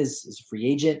Blackmon is a free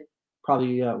agent.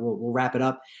 Probably we'll wrap it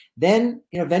up. Then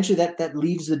eventually that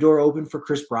leaves the door open for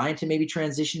Chris Bryant to maybe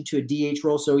transition to a DH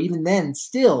role. So even then,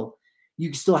 you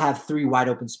can still have three wide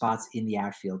open spots in the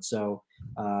outfield. So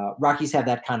Rockies have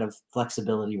that kind of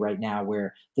flexibility right now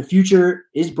where the future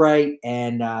is bright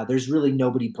and there's really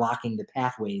nobody blocking the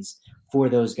pathways for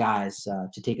those guys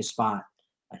to take a spot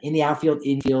in the outfield,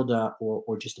 infield,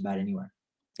 or just about anywhere.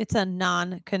 It's a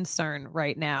non-concern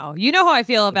right now. You know how I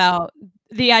feel about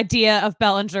the idea of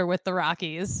Bellinger with the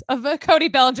Rockies, of Cody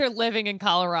Bellinger living in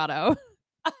Colorado.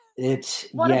 He's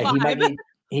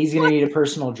going to need a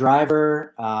personal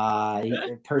driver,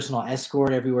 a personal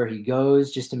escort everywhere he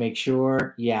goes, just to make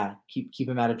sure. Yeah, keep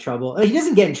him out of trouble. He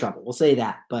doesn't get in trouble, we'll say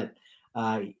that, but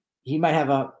he might have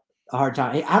a hard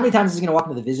time. How many times is he going to walk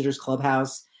into the visitors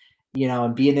clubhouse,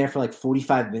 and be in there for like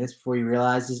 45 minutes before he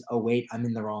realizes, oh wait, I'm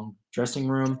in the wrong dressing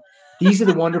room? These are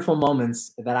the wonderful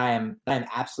moments that I am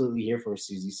absolutely here for,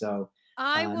 Susie. So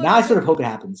now I sort of hope it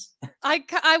happens. I'm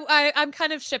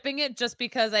kind of shipping it just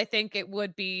because I think it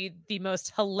would be the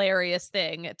most hilarious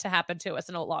thing to happen to us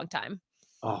in a long time.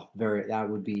 Oh, that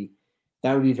would be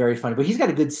very funny. But he's got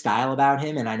a good style about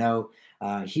him, and I know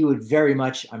he would very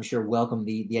much, I'm sure, welcome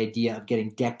the idea of getting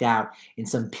decked out in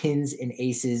some Pins and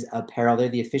Aces apparel. They're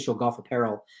the official golf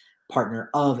apparel partner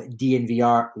of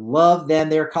DNVR. Love them.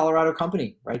 They're a Colorado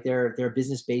company, right? They're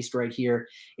business based right here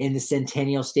in the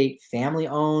Centennial State, family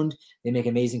owned. They make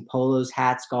amazing polos,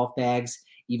 hats, golf bags,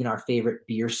 even our favorite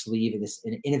beer sleeve.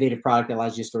 An innovative product that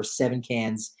allows you to store 7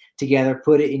 cans together,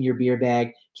 put it in your beer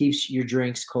bag, keeps your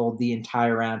drinks cold the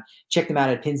entire round. Check them out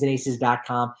at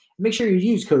pinsandaces.com. Make sure you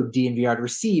use code DNVR to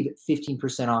receive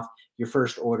 15% off your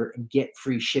first order and get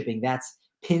free shipping. That's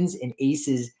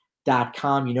pinsandaces.com.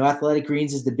 Athletic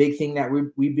Greens is the big thing that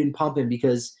we've been pumping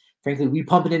because, frankly, we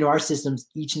pump it into our systems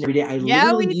each and every day. I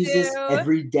literally use this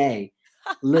every day.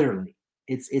 Literally.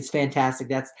 It's fantastic.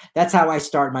 That's how I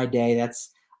start my day.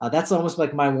 That's almost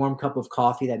like my warm cup of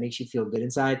coffee that makes you feel good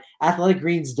inside. Athletic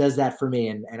Greens does that for me,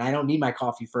 and I don't need my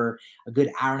coffee for a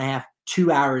good hour and a half,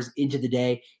 2 hours into the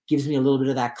day. Gives me a little bit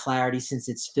of that clarity since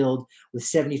it's filled with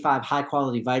 75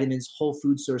 high-quality vitamins, whole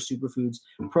food source superfoods,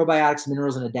 probiotics,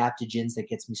 minerals, and adaptogens that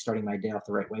gets me starting my day off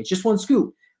the right way. It's just one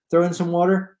scoop. Throw in some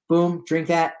water, boom, drink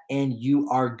that, and you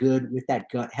are good with that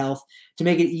gut health. To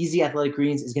make it easy, Athletic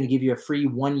Greens is going to give you a free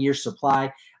 1-year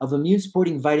supply of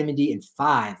immune-supporting vitamin D and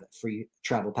 5 free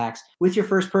travel packs. With your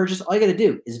first purchase, all you got to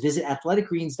do is visit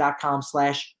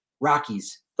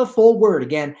athleticgreens.com/Rockies. The full word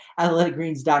again,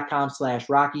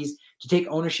 athleticgreens.com/Rockies, to take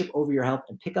ownership over your health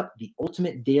and pick up the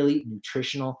ultimate daily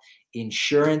nutritional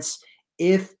insurance.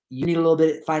 If you need a little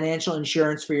bit of financial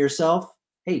insurance for yourself,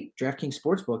 hey, DraftKings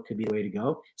Sportsbook could be the way to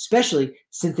go, especially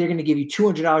since they're going to give you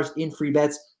 $200 in free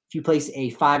bets if you place a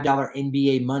 $5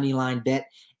 NBA money line bet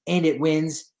and it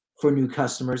wins. For new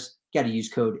customers, got to use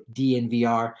code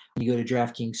DNVR when you go to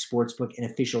DraftKings Sportsbook, an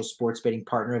official sports betting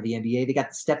partner of the NBA. They got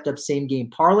the stepped up same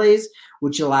game parlays,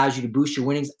 which allows you to boost your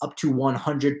winnings up to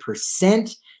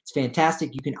 100%. It's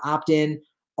fantastic. You can opt in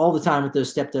all the time with those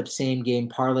stepped up same game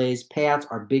parlays. Payouts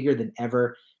are bigger than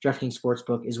ever. DraftKings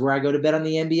Sportsbook is where I go to bet on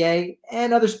the NBA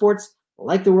and other sports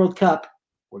like the World Cup.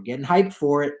 We're getting hyped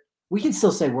for it. We can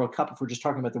still say World Cup if we're just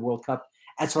talking about the World Cup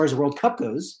as far as the World Cup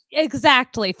goes.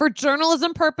 Exactly. For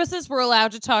journalism purposes, we're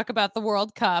allowed to talk about the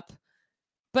World Cup,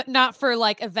 but not for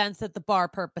like events at the bar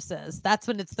purposes. That's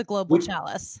when it's the Global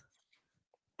Chalice.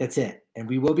 That's it. And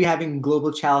we will be having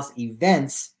Global Chalice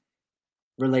events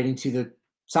relating to the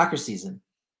soccer season.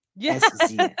 Yes.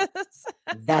 SZN.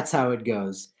 That's how it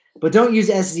goes. But don't use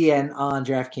SZN on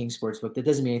DraftKings Sportsbook. That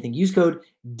doesn't mean anything. Use code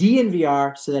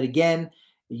DNVR so that, again,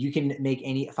 you can make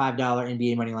any $5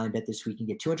 NBA moneyline bet this week and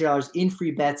get $200 in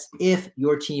free bets if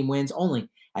your team wins, only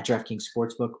at DraftKings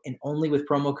Sportsbook and only with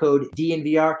promo code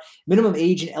DNVR. Minimum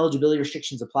age and eligibility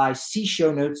restrictions apply. See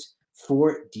show notes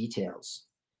for details.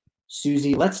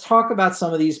 Susie, let's talk about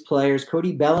some of these players.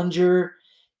 Cody Bellinger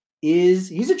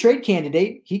he's a trade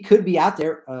candidate. He could be out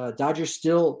there. Dodgers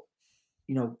still,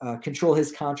 control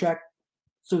his contract.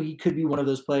 So he could be one of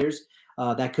those players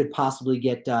that could possibly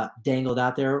get dangled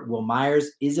out there. Will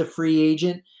Myers is a free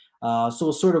agent. So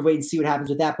we'll sort of wait and see what happens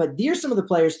with that. But these are some of the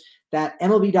players that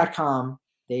MLB.com,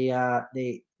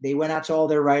 they went out to all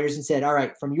their writers and said, all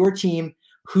right, from your team,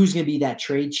 who's going to be that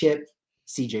trade chip.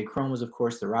 CJ Cron was, of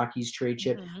course, the Rockies trade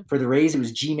chip. Mm-hmm. For the Rays, it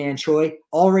was G-Man Choi,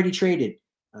 already traded,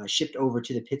 shipped over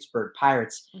to the Pittsburgh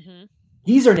Pirates. Mm-hmm.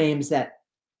 These are names that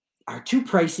are too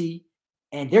pricey,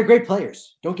 and they're great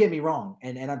players. Don't get me wrong.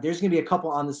 And there's going to be a couple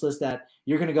on this list that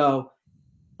you're going to go,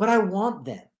 but I want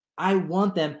them. I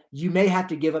want them. You may have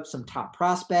to give up some top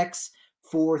prospects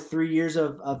for 3 years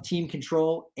of team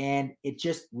control, and it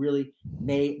just really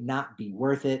may not be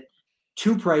worth it.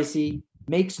 Too pricey,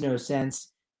 makes no sense.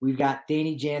 We've got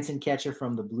Danny Jansen, catcher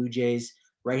from the Blue Jays,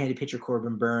 right-handed pitcher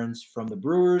Corbin Burns from the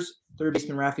Brewers, third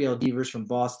baseman Rafael Devers from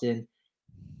Boston,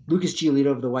 Lucas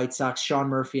Giolito of the White Sox, Sean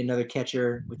Murphy, another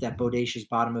catcher with that bodacious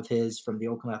bottom of his from the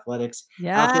Oakland Athletics,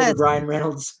 outfielder Brian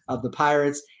Reynolds of the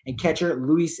Pirates, and catcher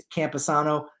Luis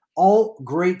Camposano. All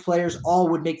great players, all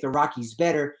would make the Rockies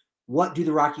better. What do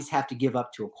the Rockies have to give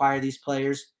up to acquire these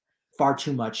players? Far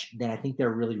too much than I think they're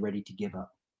really ready to give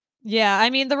up. Yeah, I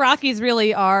mean, the Rockies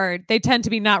really are, they tend to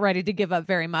be not ready to give up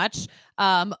very much.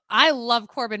 I love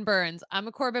Corbin Burns. I'm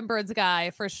a Corbin Burns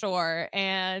guy for sure.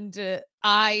 And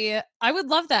I would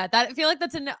love that. I feel like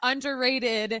that's an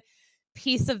underrated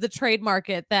piece of the trade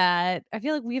market that I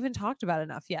feel like we haven't talked about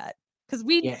enough yet. Because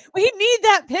we need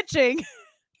that pitching.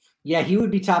 Yeah, he would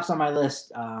be tops on my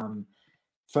list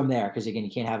from there. Because again,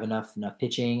 you can't have enough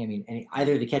pitching. I mean,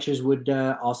 either of the catchers would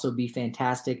also be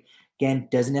fantastic. Again,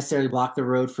 doesn't necessarily block the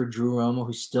road for Drew Romo,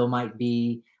 who still might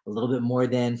be a little bit more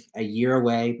than a year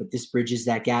away, but this bridges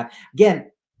that gap. Again,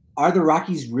 are the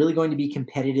Rockies really going to be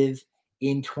competitive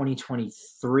in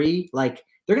 2023? Like,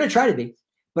 they're going to try to be,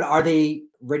 but are they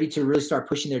ready to really start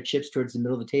pushing their chips towards the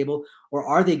middle of the table? Or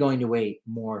are they going to wait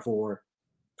more for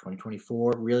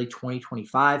 2024, really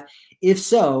 2025? If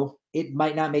so, it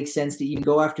might not make sense to even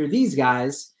go after these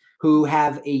guys who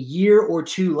have a year or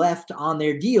two left on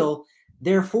their deal.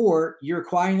 Therefore, you're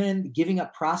acquiring them, giving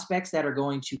up prospects that are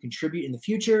going to contribute in the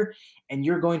future, and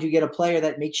you're going to get a player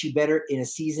that makes you better in a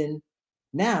season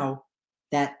now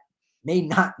that may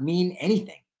not mean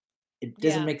anything. It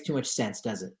doesn't make too much sense,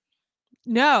 does it?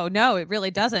 No, it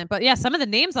really doesn't. But yeah, some of the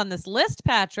names on this list,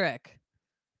 Patrick.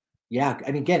 Yeah,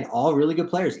 I mean, again, all really good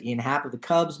players. Ian Happ of the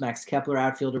Cubs, Max Kepler,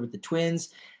 outfielder with the Twins,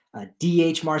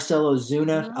 DH Marcell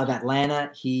Ozuna of Atlanta.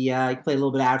 He played a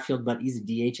little bit of outfield, but he's a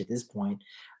DH at this point.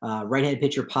 Right-handed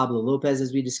pitcher Pablo Lopez,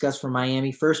 as we discussed, from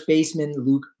Miami. First baseman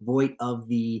Luke Voit of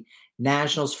the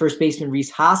Nationals. First baseman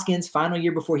Rhys Hoskins, final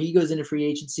year before he goes into free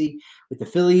agency with the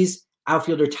Phillies.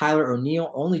 Outfielder Tyler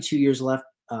O'Neill, only 2 years left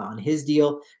on his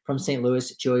deal, from St.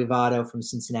 Louis. Joey Votto from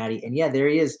Cincinnati. And yeah, there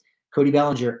he is, Cody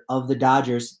Bellinger of the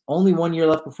Dodgers. Only 1 year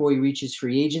left before he reaches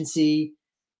free agency.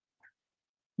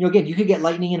 You know, again, you could get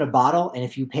lightning in a bottle, and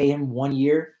if you pay him 1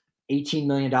 year, $18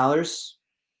 million,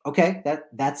 okay,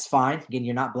 that's fine. Again,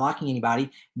 you're not blocking anybody.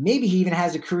 Maybe he even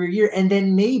has a career year, and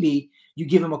then maybe you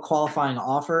give him a qualifying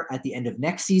offer at the end of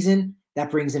next season. That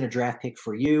brings in a draft pick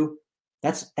for you.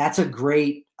 That's a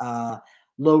great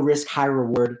low risk, high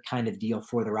reward kind of deal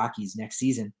for the Rockies next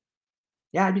season.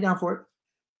 Yeah, I'd be down for it.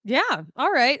 Yeah.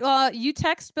 All right. Well, you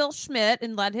text Bill Schmidt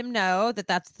and let him know that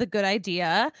that's the good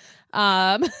idea.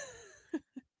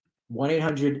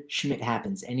 1-800-SCHMIDT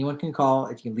happens. Anyone can call.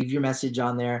 If you can leave your message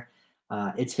on there,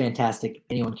 it's fantastic.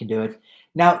 Anyone can do it.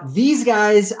 Now, these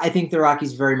guys, I think the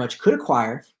Rockies very much could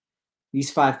acquire,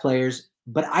 these 5 players,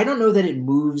 but I don't know that it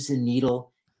moves the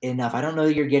needle enough. I don't know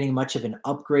that you're getting much of an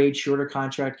upgrade, shorter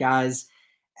contract guys.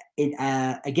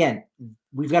 Again,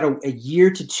 we've got a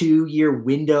year to 2 year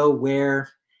window where,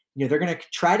 you know, they're going to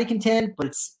try to contend,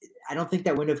 but I don't think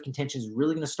that window of contention is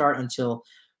really going to start until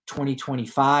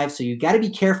 2025. So you've got to be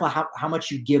careful how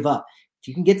much you give up. If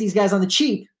you can get these guys on the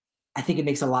cheap, I think it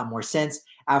makes a lot more sense.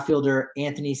 Outfielder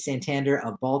Anthony Santander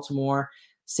of Baltimore,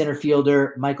 center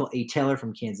fielder Michael A. Taylor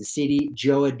from Kansas City,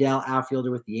 Joe Adell,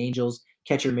 outfielder with the Angels,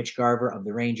 catcher Mitch Garver of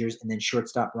the Rangers, and then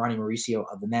shortstop Ronnie Mauricio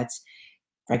of the Mets.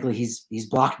 Frankly, he's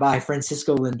blocked by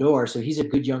Francisco Lindor, so he's a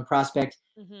good young prospect.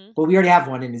 Mm-hmm. But we already have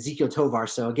one in Ezequiel Tovar.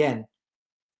 So again,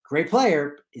 great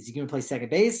player. Is he going to play second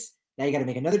base? Now you got to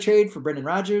make another trade for Brendan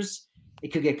Rodgers. It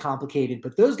could get complicated,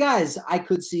 but those guys I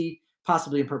could see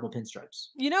possibly in purple pinstripes.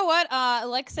 You know what? I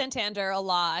like Santander a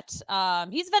lot.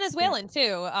 He's Venezuelan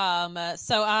too.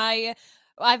 So I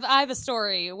have a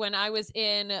story. When I was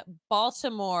in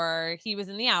Baltimore, he was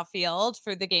in the outfield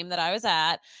for the game that I was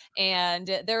at.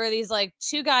 And there were these like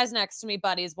 2 guys next to me,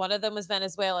 buddies. One of them was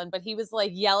Venezuelan, but he was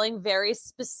like yelling very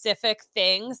specific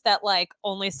things that like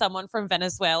only someone from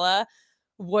Venezuela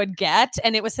would get,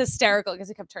 and it was hysterical because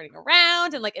he kept turning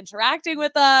around and like interacting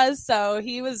with us. So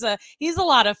he's a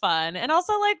lot of fun, and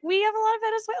also like we have a lot of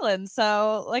Venezuelans,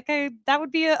 so like that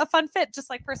would be a fun fit, just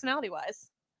like personality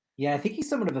wise. Yeah, I think he's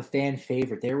somewhat of a fan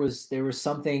favorite. There was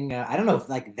something, I don't know if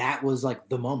like that was like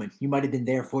the moment. You might have been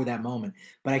there for that moment,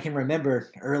 but I can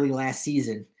remember early last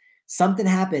season, something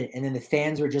happened, and then the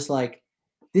fans were just like,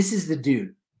 "This is the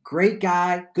dude. Great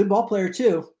guy, good ball player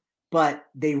too." But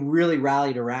they really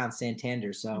rallied around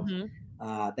Santander, so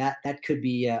that could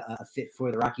be a fit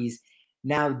for the Rockies.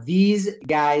 Now these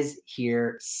guys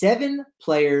here, 7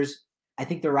 players, I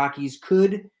think the Rockies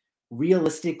could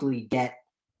realistically get.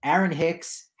 Aaron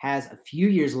Hicks has a few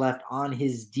years left on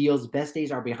his deals. Best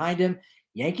days are behind him.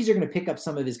 Yankees are going to pick up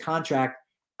some of his contract.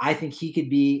 I think he could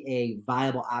be a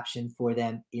viable option for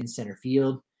them in center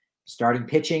field. Starting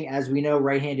pitching, as we know,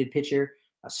 right-handed pitcher,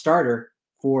 a starter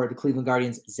for the Cleveland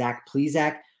Guardians, Zach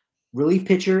Plesac. Relief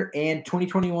pitcher and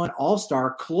 2021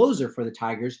 All-Star closer for the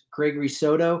Tigers, Gregory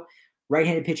Soto.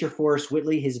 Right-handed pitcher, Forrest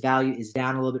Whitley. His value is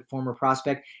down a little bit, former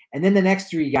prospect. And then the next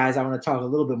 3 guys I want to talk a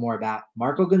little bit more about.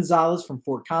 Marco Gonzalez from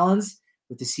Fort Collins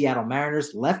with the Seattle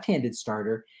Mariners, left-handed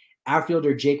starter.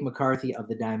 Outfielder Jake McCarthy of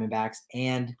the Diamondbacks.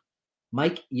 And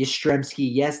Mike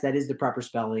Yastrzemski, yes, that is the proper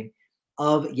spelling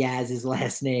of Yaz's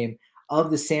last name,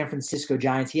 of the San Francisco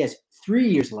Giants. He has 3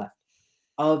 years left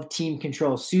of team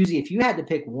control. Susie, if you had to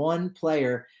pick one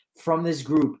player from this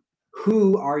group,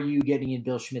 who are you getting in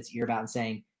Bill Schmidt's ear about and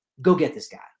saying, go get this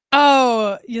guy?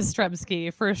 Oh,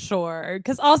 Yastrzemski for sure.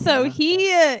 Because also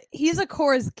he's a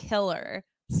Coors killer.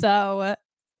 So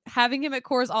having him at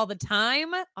Coors all the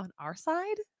time on our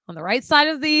side, on the right side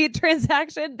of the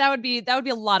transaction, that would be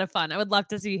a lot of fun. I would love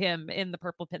to see him in the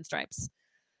purple pinstripes.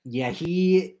 Yeah,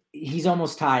 he's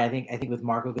almost tied. I think with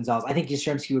Marco Gonzalez. I think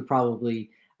Yastrzemski would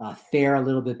probably fare a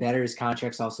little bit better. His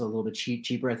contract's also a little bit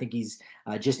cheaper. I think he's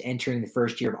just entering the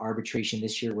first year of arbitration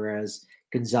this year, whereas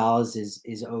Gonzalez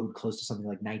is owed close to something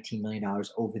like $19 million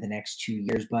over the next 2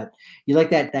 years. But you like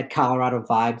that Colorado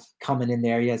vibe coming in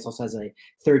there. Yes, also has a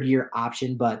 3rd-year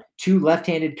option. But 2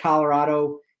 left-handed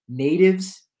Colorado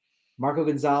natives, Marco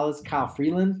Gonzalez, Kyle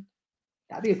Freeland.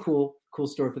 That'd be a cool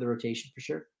story for the rotation for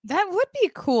sure. That would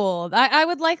be cool. I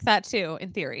would like that too,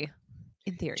 in theory.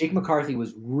 Jake McCarthy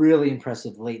was really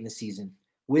impressive late in the season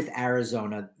with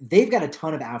Arizona. They've got a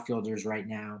ton of outfielders right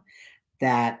now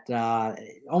that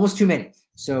almost too many.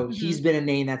 So he's been a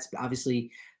name that's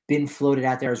obviously been floated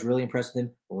out there. I was really impressed with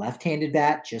him. Left-handed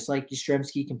bat, just like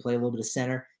Yastrzemski, can play a little bit of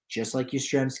center, just like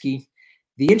Yastrzemski.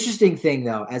 The interesting thing,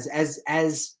 though,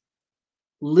 as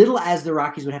little as the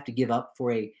Rockies would have to give up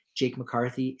for a Jake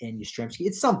McCarthy and Yastrzemski,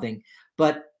 it's something.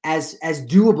 But as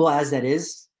doable as that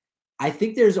is, I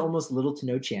think there's almost little to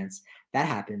no chance that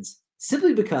happens,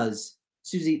 simply because,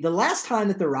 Susie, the last time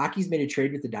that the Rockies made a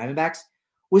trade with the Diamondbacks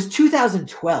was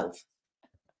 2012.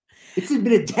 It's been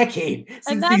a decade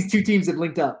since these 2 teams have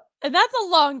linked up. And that's a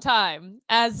long time,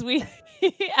 as we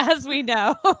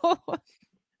know.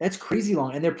 That's crazy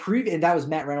long. And and that was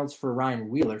Matt Reynolds for Ryan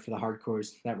Wheeler for the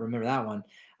hardcores that remember that one.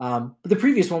 But the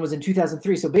previous one was in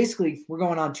 2003. So basically, we're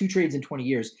going on 2 trades in 20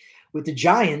 years. With the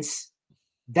Giants,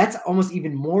 that's almost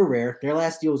even more rare. Their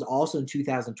last deal was also in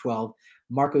 2012.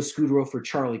 Marco Scudero for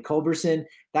Charlie Culberson.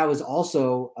 That was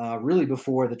also really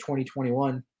before the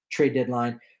 2021 trade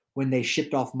deadline when they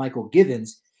shipped off Michael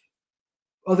Givens.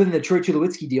 Other than the Troy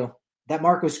Tulowitzki deal, that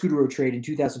Marco Scudero trade in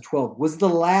 2012 was the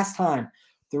last time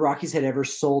the Rockies had ever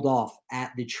sold off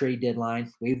at the trade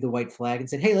deadline, waved the white flag, and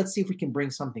said, hey, let's see if we can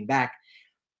bring something back.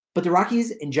 But the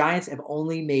Rockies and Giants have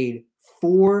only made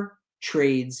 4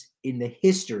 trades in the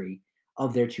history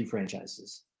of their 2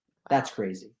 franchises. That's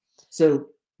crazy. So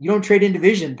you don't trade in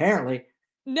division, apparently.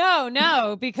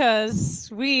 No, because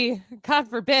we, God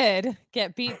forbid,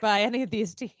 get beat by any of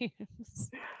these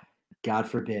teams. God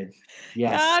forbid.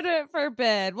 Yes. God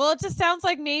forbid. Well, it just sounds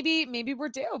like maybe we're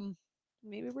doomed.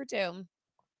 Maybe we're doomed.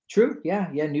 True. Yeah.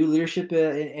 New leadership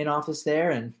in office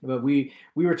there. But we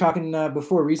were talking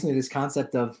before recently, this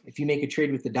concept of if you make a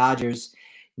trade with the Dodgers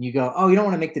and you go, oh, you don't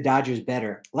want to make the Dodgers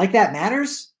better. Like that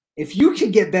matters. If you can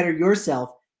get better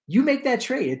yourself, you make that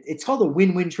trade. It's called a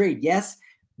win-win trade. Yes,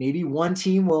 maybe one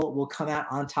team will come out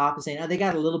on top and say, no, they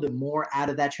got a little bit more out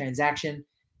of that transaction.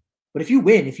 But if you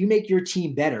win, if you make your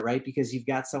team better, right, because you've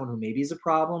got someone who maybe is a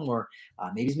problem or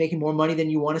maybe is making more money than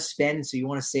you want to spend, and so you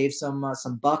want to save some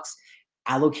bucks,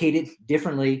 allocate it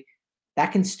differently,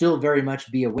 that can still very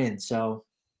much be a win. So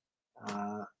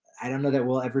I don't know that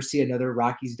we'll ever see another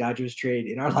Rockies-Dodgers trade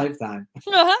in our lifetime.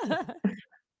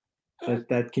 But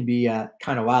that can be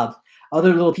kind of wild.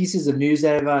 Other little pieces of news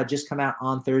that have just come out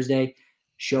on Thursday.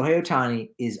 Shohei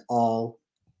Ohtani is all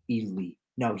elite.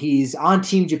 No, he's on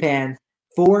Team Japan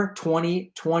for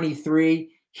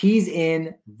 2023. He's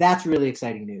in. That's really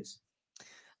exciting news.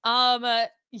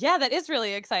 Yeah, that is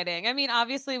really exciting. I mean,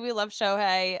 obviously we love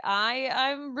Shohei.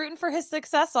 I'm rooting for his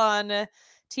success on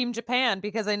Team Japan,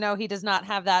 because I know he does not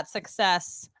have that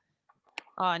success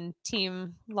on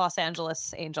Team Los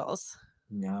Angeles Angels.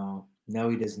 No,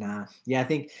 he does not. Yeah, I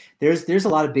think there's a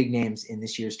lot of big names in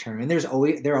this year's tournament.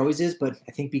 There always is, but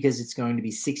I think because it's going to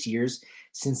be 6 years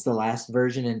since the last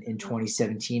version in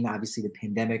 2017, obviously the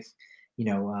pandemic,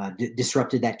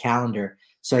 disrupted that calendar.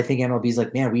 So I think MLB's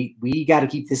like, man, we got to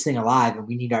keep this thing alive, and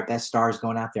we need our best stars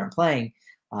going out there and playing.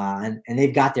 And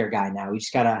they've got their guy now. We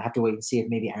just have to wait and see if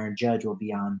maybe Aaron Judge will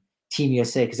be on Team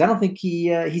USA, because I don't think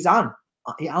he's on.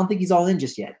 I don't think he's all in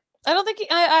just yet. I don't think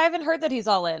I haven't heard that he's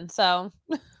all in. So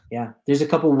yeah, there's a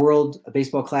couple World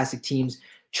Baseball Classic teams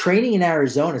training in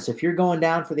Arizona. So if you're going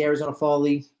down for the Arizona Fall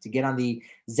League to get on the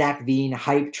Zach Veen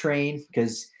hype train,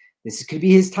 because this could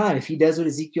be his time. If he does what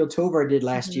Ezekiel Tovar did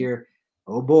last year,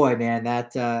 oh boy, man,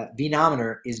 that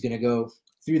Veenometer is going to go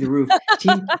through the roof.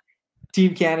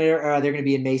 Team Canada, they're going to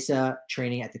be in Mesa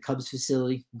training at the Cubs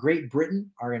facility. Great Britain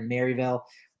are in Maryville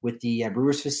with the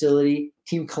Brewers facility.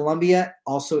 Team Colombia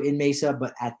also in Mesa,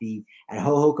 but at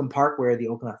Hohokam Park, where the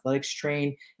Oakland Athletics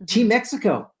train. Team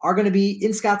Mexico are going to be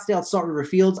in Scottsdale at Salt River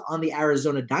Fields on the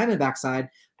Arizona Diamondback side,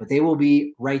 but they will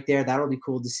be right there. That'll be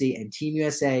cool to see. And Team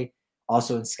USA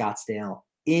also in Scottsdale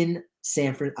on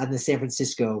the San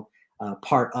Francisco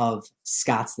part of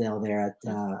Scottsdale there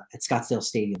at Scottsdale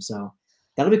Stadium. So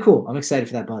that'll be cool. I'm excited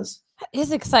for that buzz. That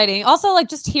is exciting. Also, like,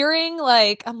 just hearing,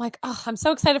 like, I'm like, oh, I'm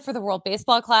so excited for the World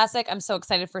Baseball Classic. I'm so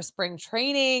excited for spring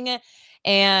training.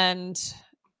 And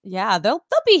yeah, they'll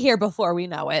be here before we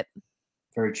know it.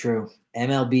 Very true.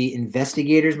 MLB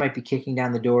investigators might be kicking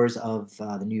down the doors of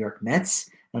the New York Mets.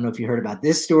 I don't know if you heard about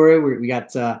this story. We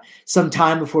got some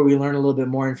time before we learn a little bit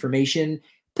more information.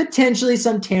 Potentially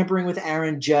some tampering with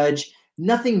Aaron Judge.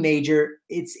 Nothing major.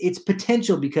 It's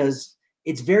potential, because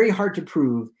it's very hard to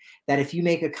prove that if you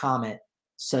make a comment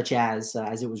such as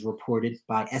it was reported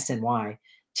by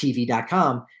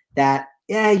SNYTV.com, that,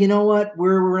 yeah, you know what,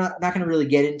 we're not going to really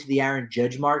get into the Aaron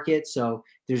Judge market, so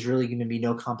there's really going to be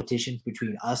no competition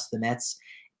between us, the Mets,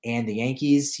 and the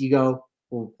Yankees. You go,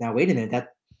 well, now wait a minute,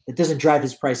 that doesn't drive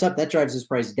his price up. That drives his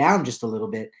price down just a little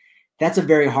bit. That's a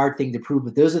very hard thing to prove,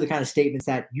 but those are the kind of statements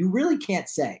that you really can't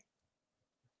say.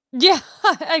 Yeah.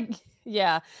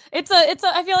 Yeah.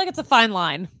 I feel like it's a fine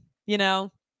line, Yeah,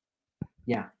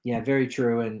 very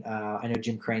true. And I know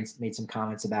Jim Crane made some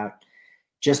comments about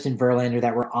Justin Verlander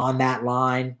that were on that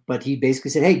line, but he basically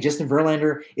said, hey, Justin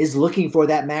Verlander is looking for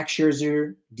that Max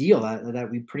Scherzer deal that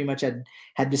we pretty much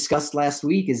had discussed last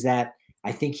week, is that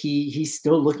I think he's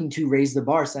still looking to raise the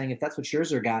bar, saying if that's what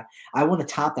Scherzer got, I want to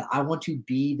top that. I want to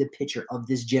be the pitcher of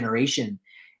this generation,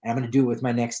 and I'm going to do it with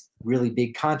my next really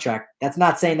big contract. That's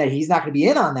not saying that he's not going to be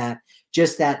in on that,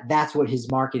 just that that's what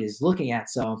his market is looking at.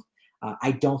 So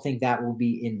I don't think that will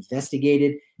be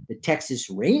investigated. The Texas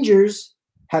Rangers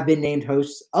have been named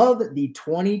hosts of the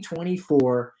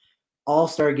 2024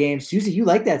 All-Star Game. Susie, you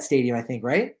like that stadium, I think,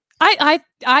 right?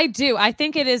 I do. I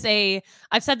think it is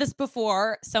I've said this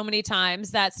before so many times,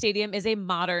 that stadium is a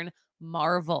modern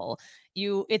marvel.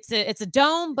 It's a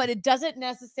dome, but it doesn't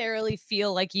necessarily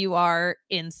feel like you are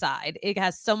inside. It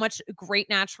has so much great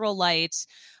natural light.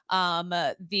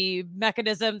 The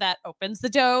mechanism that opens the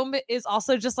dome is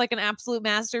also just like an absolute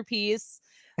masterpiece.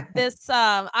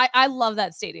 I love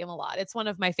that stadium a lot. It's one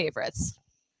of my favorites.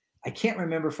 I can't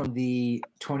remember from the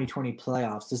 2020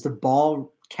 playoffs. Does the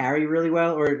ball carry really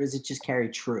well, or does it just carry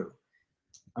true?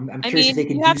 I'm curious if they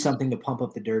can do something to pump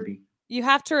up the Derby. You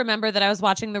have to remember that I was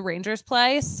watching the Rangers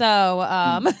play, so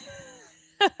I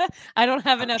don't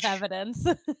have enough evidence.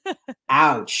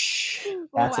 Ouch.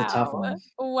 That's a tough one.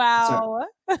 Wow.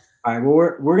 All right.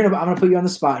 Well, I'm gonna put you on the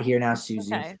spot here now,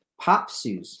 Susie. Okay. Pop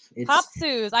Suze. Pop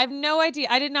Suze. I have no idea.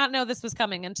 I did not know this was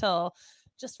coming until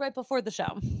just right before the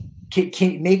show.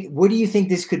 What do you think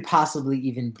this could possibly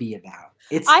even be about?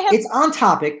 It's on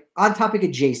topic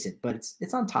adjacent, but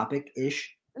it's on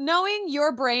topic-ish. Knowing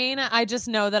your brain, I just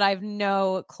know that I have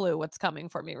no clue what's coming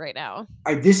for me right now.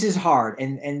 All right, this is hard,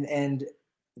 and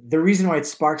the reason why it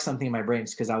sparked something in my brain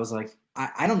is because I was like,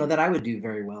 I don't know that I would do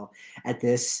very well at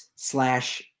this. I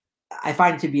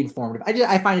find it to be informative.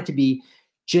 I find it to be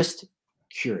just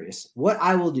curious. What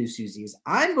I will do, Susie, is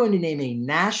I'm going to name a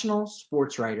national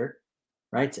sports writer.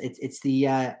 Right, it's the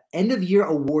end of year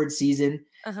award season.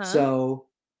 So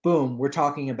boom, we're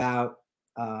talking about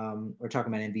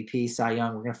MVP, Cy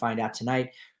Young. We're going to find out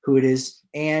tonight who it is.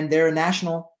 And they're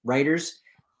national writers,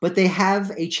 but they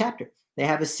have a chapter. They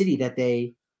have a city that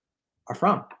they are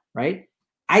from, right?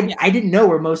 I didn't know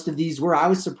where most of these were. I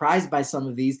was surprised by some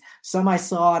of these. Some I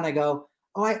saw and I go,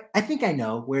 oh, I think I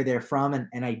know where they're from.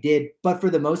 And I did. But for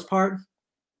the most part,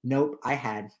 nope, I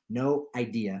had no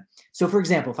idea. So, for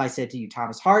example, if I said to you,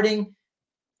 Thomas Harding,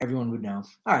 everyone would know.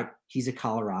 All right, he's a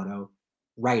Colorado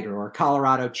writer or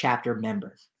Colorado chapter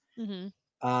member. Mm-hmm.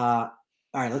 All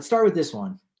right, let's start with this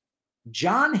one.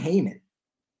 Jon Heyman.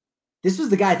 This was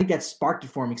the guy I think that sparked it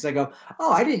for me because I go,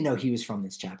 oh, I didn't know he was from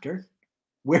this chapter.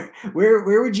 Where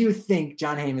would you think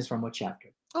Jon Heyman is from? What chapter?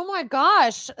 Oh my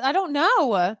gosh, I don't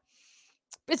know.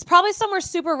 It's probably somewhere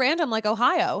super random like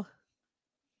Ohio.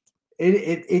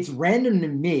 It's random to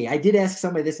me. I did ask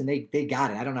somebody this and they got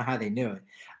it. I don't know how they knew it.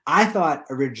 I thought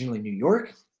originally New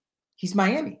York. He's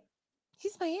Miami.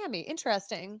 He's Miami.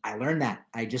 Interesting. I learned that.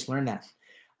 I just learned that.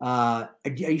 Are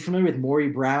you familiar with Maury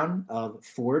Brown of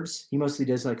Forbes? He mostly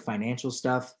does like financial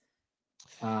stuff.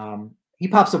 He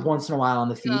pops up once in a while on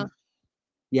the feed.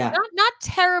 Yeah. Not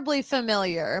terribly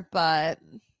familiar, but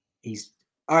he's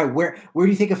all right. Where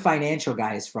do you think a financial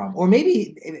guy is from? Or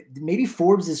maybe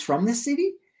Forbes is from this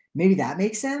city? Maybe that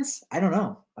makes sense. I don't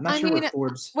know. I'm not sure where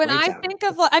Forbes. When I think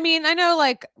of, I know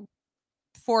like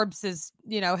Forbes is,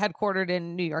 headquartered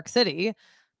in New York City,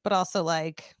 but also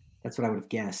like. That's what I would have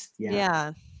guessed. Yeah.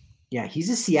 Yeah. Yeah. He's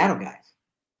a Seattle guy.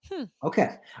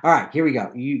 Okay. All right. Here we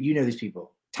go. You know these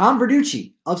people. Tom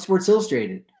Verducci of Sports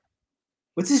Illustrated.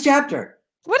 What's his chapter?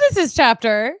 What is his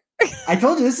chapter? I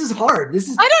told you this is hard.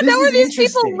 I don't know where these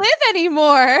people live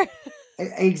anymore.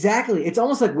 Exactly. It's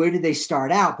almost like where did they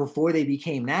start out before they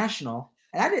became national?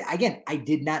 And I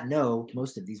did not know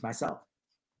most of these myself.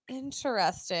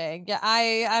 Interesting. Yeah,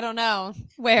 I don't know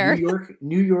where.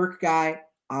 New York guy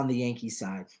on the Yankees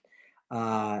side.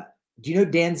 Do you know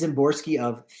Dan Szymborski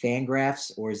of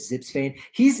Fangraphs or Zips Fan?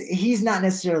 He's not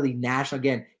necessarily national.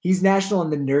 Again, he's national in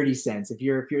the nerdy sense. If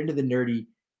you're into the nerdy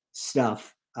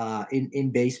stuff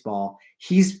in baseball,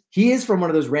 he is from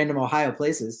one of those random Ohio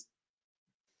places.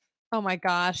 Oh my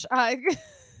gosh. And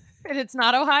it's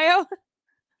not Ohio?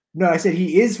 No, I said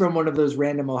he is from one of those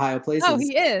random Ohio places. Oh,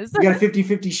 he is. You got a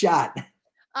 50-50 shot.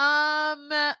 I'm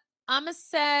gonna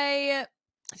say,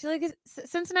 I feel like it's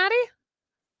Cincinnati.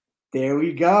 There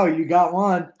we go. You got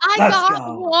one. I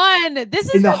got one.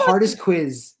 This is the hardest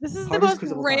quiz. This is the most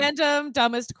random,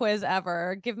 dumbest quiz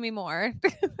ever. Give me more.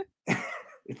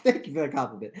 Thank you for that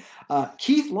compliment.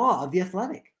 Keith Law of The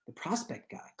Athletic, the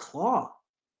prospect guy. Claw.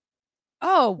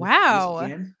 Oh, wow.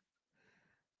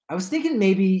 I was thinking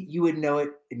maybe you would know it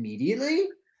immediately.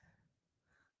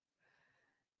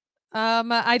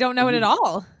 I don't know it at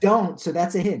all. Don't. So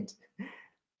that's a hint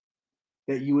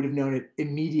that you would have known it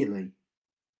immediately.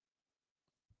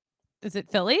 Is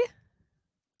it Philly?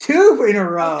 2 in a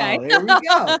row. Okay. There we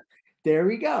go. There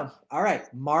we go. All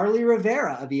right. Marly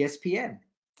Rivera of ESPN.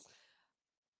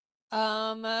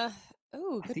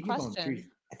 Good question.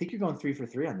 I think you're going 3 for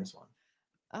 3 on this one.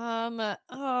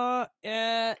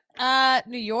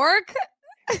 New York.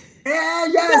 Yeah,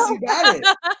 yes, you got it.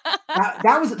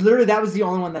 that was the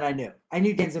only one that I knew. I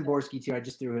knew Dan Szymborski too. I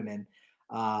just threw him in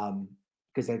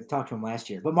because I talked to him last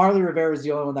year. But Marly Rivera was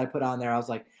the only one that I put on there. I was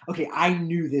like, okay, I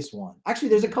knew this one. Actually,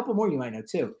 there's a couple more you might know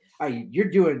too. All right, you're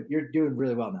doing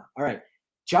really well now. All right,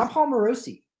 John Paul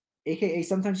Morosi, aka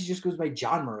sometimes he just goes by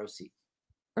John Morosi,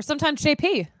 or sometimes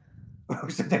JP. Or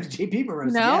sometimes JP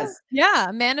Morosi. No? Yes.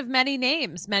 Yeah, man of many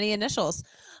names, many initials.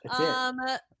 That's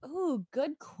it.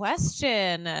 Good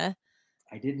question. I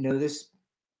didn't know this,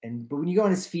 but when you go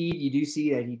on his feed, you do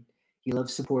see that he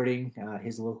loves supporting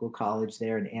his local college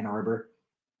there in Ann Arbor.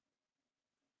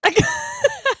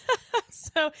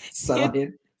 So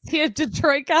is he a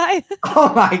Detroit guy?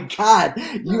 Oh my God,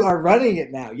 you are running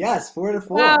it now. Yes, 4-4.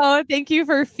 Wow, thank you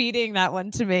for feeding that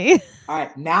one to me. All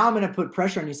right, now I'm going to put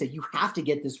pressure on you. Say you have to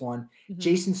get this one. Mm-hmm.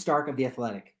 Jason Stark of The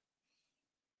Athletic.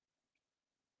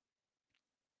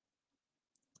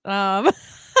 Oh,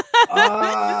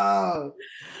 I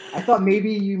thought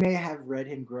maybe you may have read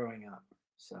him growing up.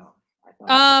 So I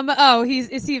thought.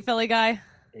 Is he a Philly guy?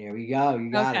 There we go. You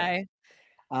got it.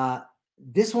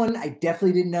 This one I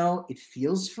definitely didn't know. It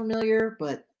feels familiar,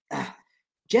 but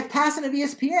Jeff Passan of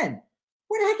ESPN.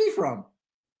 Where the heck is he from?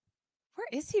 Where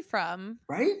is he from?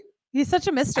 Right? He's such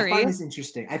a mystery. I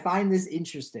find this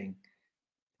interesting.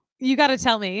 You got to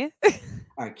tell me.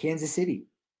 All right, Kansas City.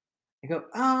 I go,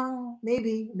 oh,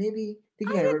 maybe. I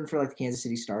think he had written for like the Kansas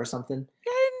City Star or something.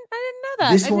 I didn't know that.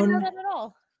 I didn't know that at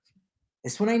all.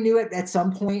 This one I knew it at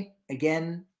some point.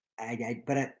 Again,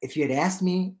 but if you had asked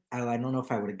me, I don't know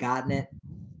if I would have gotten it.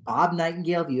 Bob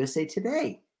Nightingale of USA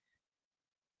Today.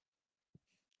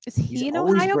 Is he an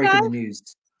Ohio breaking guy? The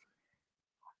news.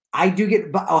 I do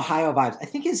get Ohio vibes. I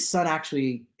think his son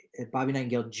actually, Bobby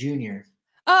Nightingale Jr.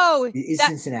 Is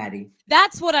Cincinnati.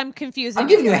 That's what I'm confused. I'm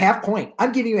giving you a half point.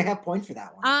 I'm giving you a half point for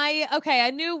that one.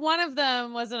 I knew one of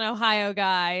them was an Ohio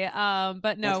guy.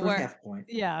 But no, that's worth half point.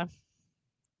 Yeah.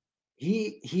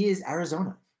 He is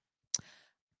Arizona.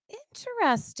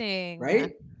 Interesting.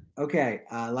 right? Okay,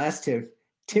 last two.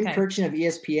 Tim Okay. Kurkjian of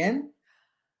ESPN.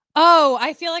 Oh,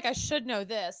 I feel like I should know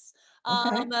this.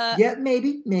 Okay. Um, Yeah,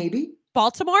 maybe.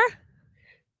 Baltimore?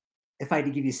 If I had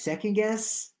to give you a second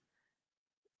guess,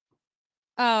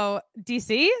 Oh,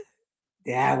 DC?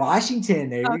 yeah, Washington.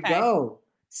 There we Okay. go.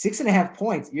 6.5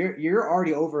 points. You're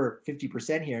already over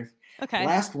 50% here. Okay.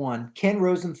 Last one, Ken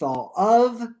Rosenthal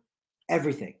of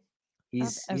everything. Of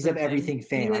He's of everything. everything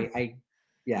fame. I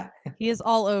yeah. He is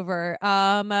all over.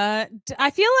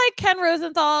 I feel like Ken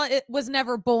Rosenthal was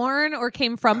never born or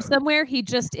came from somewhere. He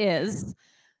just is.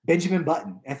 Benjamin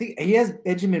Button. I think he has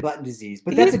Benjamin Button disease,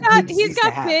 but that's a good He's disease to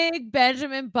got have. big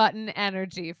Benjamin Button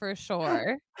energy for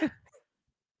sure.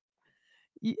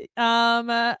 Take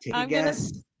a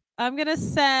guess. I'm gonna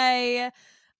say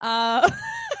I've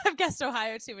guessed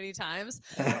Ohio too many times.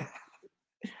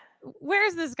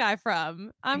 Where's this guy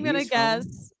from? I'm gonna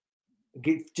guess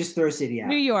Just throw a city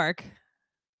New out. York.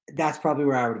 That's probably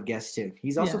where I would have guessed too.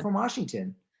 He's also Yeah. from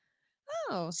Washington.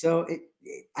 Oh. So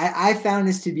I found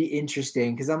this to be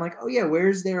interesting because I'm like, oh yeah,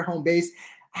 where's their home base?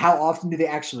 How often do they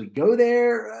actually go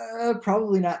there?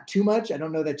 Probably not too much. I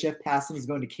don't know that Jeff Passan is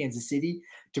going to Kansas City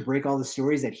to break all the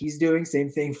stories that he's doing. Same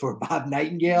thing for Bob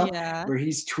Nightingale, Yeah. where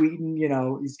he's tweeting,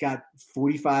 he's got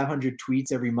 4,500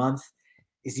 tweets every month.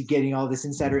 Is he getting all this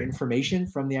insider information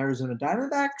from the Arizona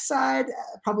Diamondback side?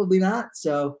 Probably not.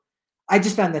 So I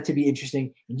just found that to be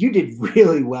interesting. You did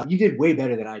really well. You did way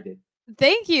better than I did.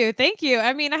 Thank you. Thank you.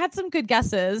 I mean, I had some good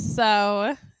guesses,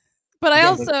 so but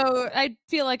I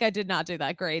feel like I did not do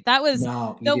that great. That was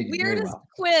You the did very weirdest well.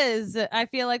 quiz. I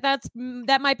feel like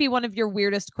that might be one of your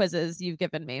weirdest quizzes you've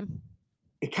given me.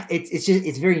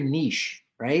 It's very niche,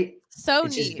 right? So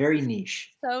it's niche. Just very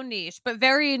niche. So niche, but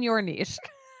very in your niche.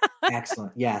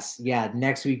 Excellent. Yes. Yeah.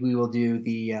 Next week we will do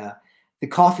the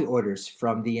coffee orders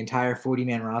from the entire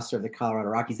 40-man roster of the Colorado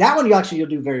Rockies. That one you'll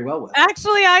do very well with.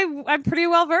 Actually, I'm pretty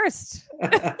well versed.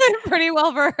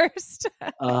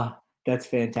 That's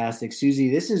fantastic. Susie,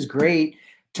 this is great.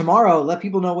 Tomorrow, let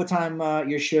people know what time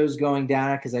your show's going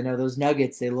down, because I know those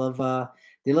Nuggets, they love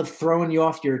throwing you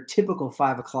off your typical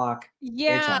 5 o'clock.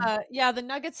 Yeah. The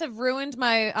Nuggets have ruined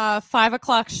my 5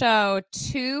 o'clock show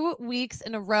 2 weeks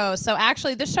in a row. So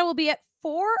actually, this show will be at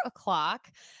 4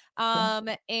 o'clock.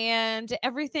 And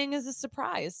everything is a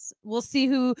surprise. We'll see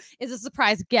who is a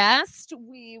surprise guest.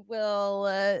 We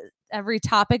will every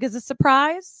topic is a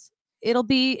surprise. It'll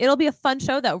be a fun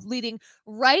show though, leading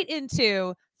right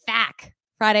into FAC,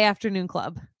 Friday Afternoon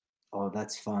Club. Oh,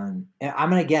 that's fun. I'm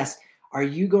gonna guess, are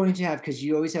you going to have, because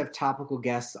you always have topical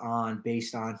guests on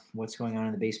based on what's going on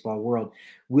in the baseball world,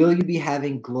 will you be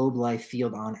having Globe Life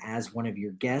Field on as one of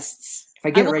your guests? If I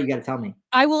get it right, you got to tell me.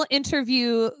 I will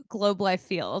interview Globe Life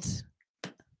Field.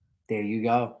 There you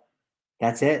go.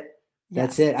 That's it.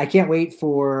 That's it. I can't wait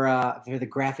for the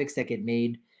graphics that get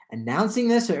made announcing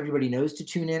this, so everybody knows to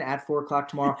tune in at 4 o'clock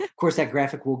tomorrow. Of course, that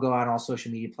graphic will go on all social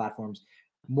media platforms,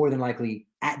 more than likely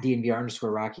at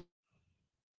DNVR_Rocky.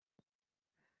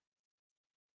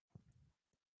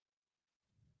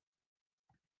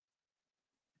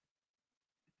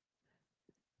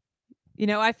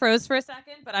 I froze for a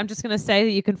second, but I'm just going to say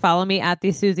that you can follow me at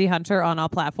the Susie Hunter on all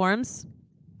platforms.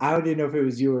 I didn't know if it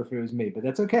was you or if it was me, but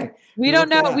that's okay. We don't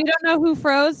know. We don't know who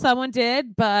froze. Someone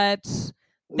did, but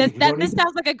this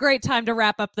sounds like a great time to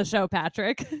wrap up the show,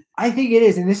 Patrick. I think it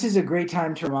is, and this is a great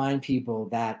time to remind people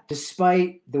that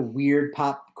despite the weird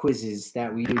pop quizzes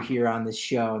that we do here on this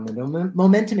show and the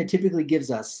momentum it typically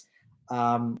gives us,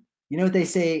 you know what they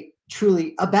say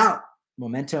truly about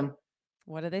momentum?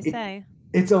 What do they say?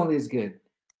 It's only as good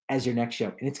as your next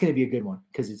show, and it's going to be a good one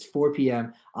because it's 4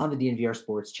 p.m. on the DNVR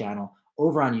Sports channel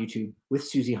over on YouTube with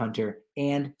Susie Hunter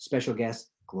and special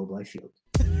guest Globe Life Field.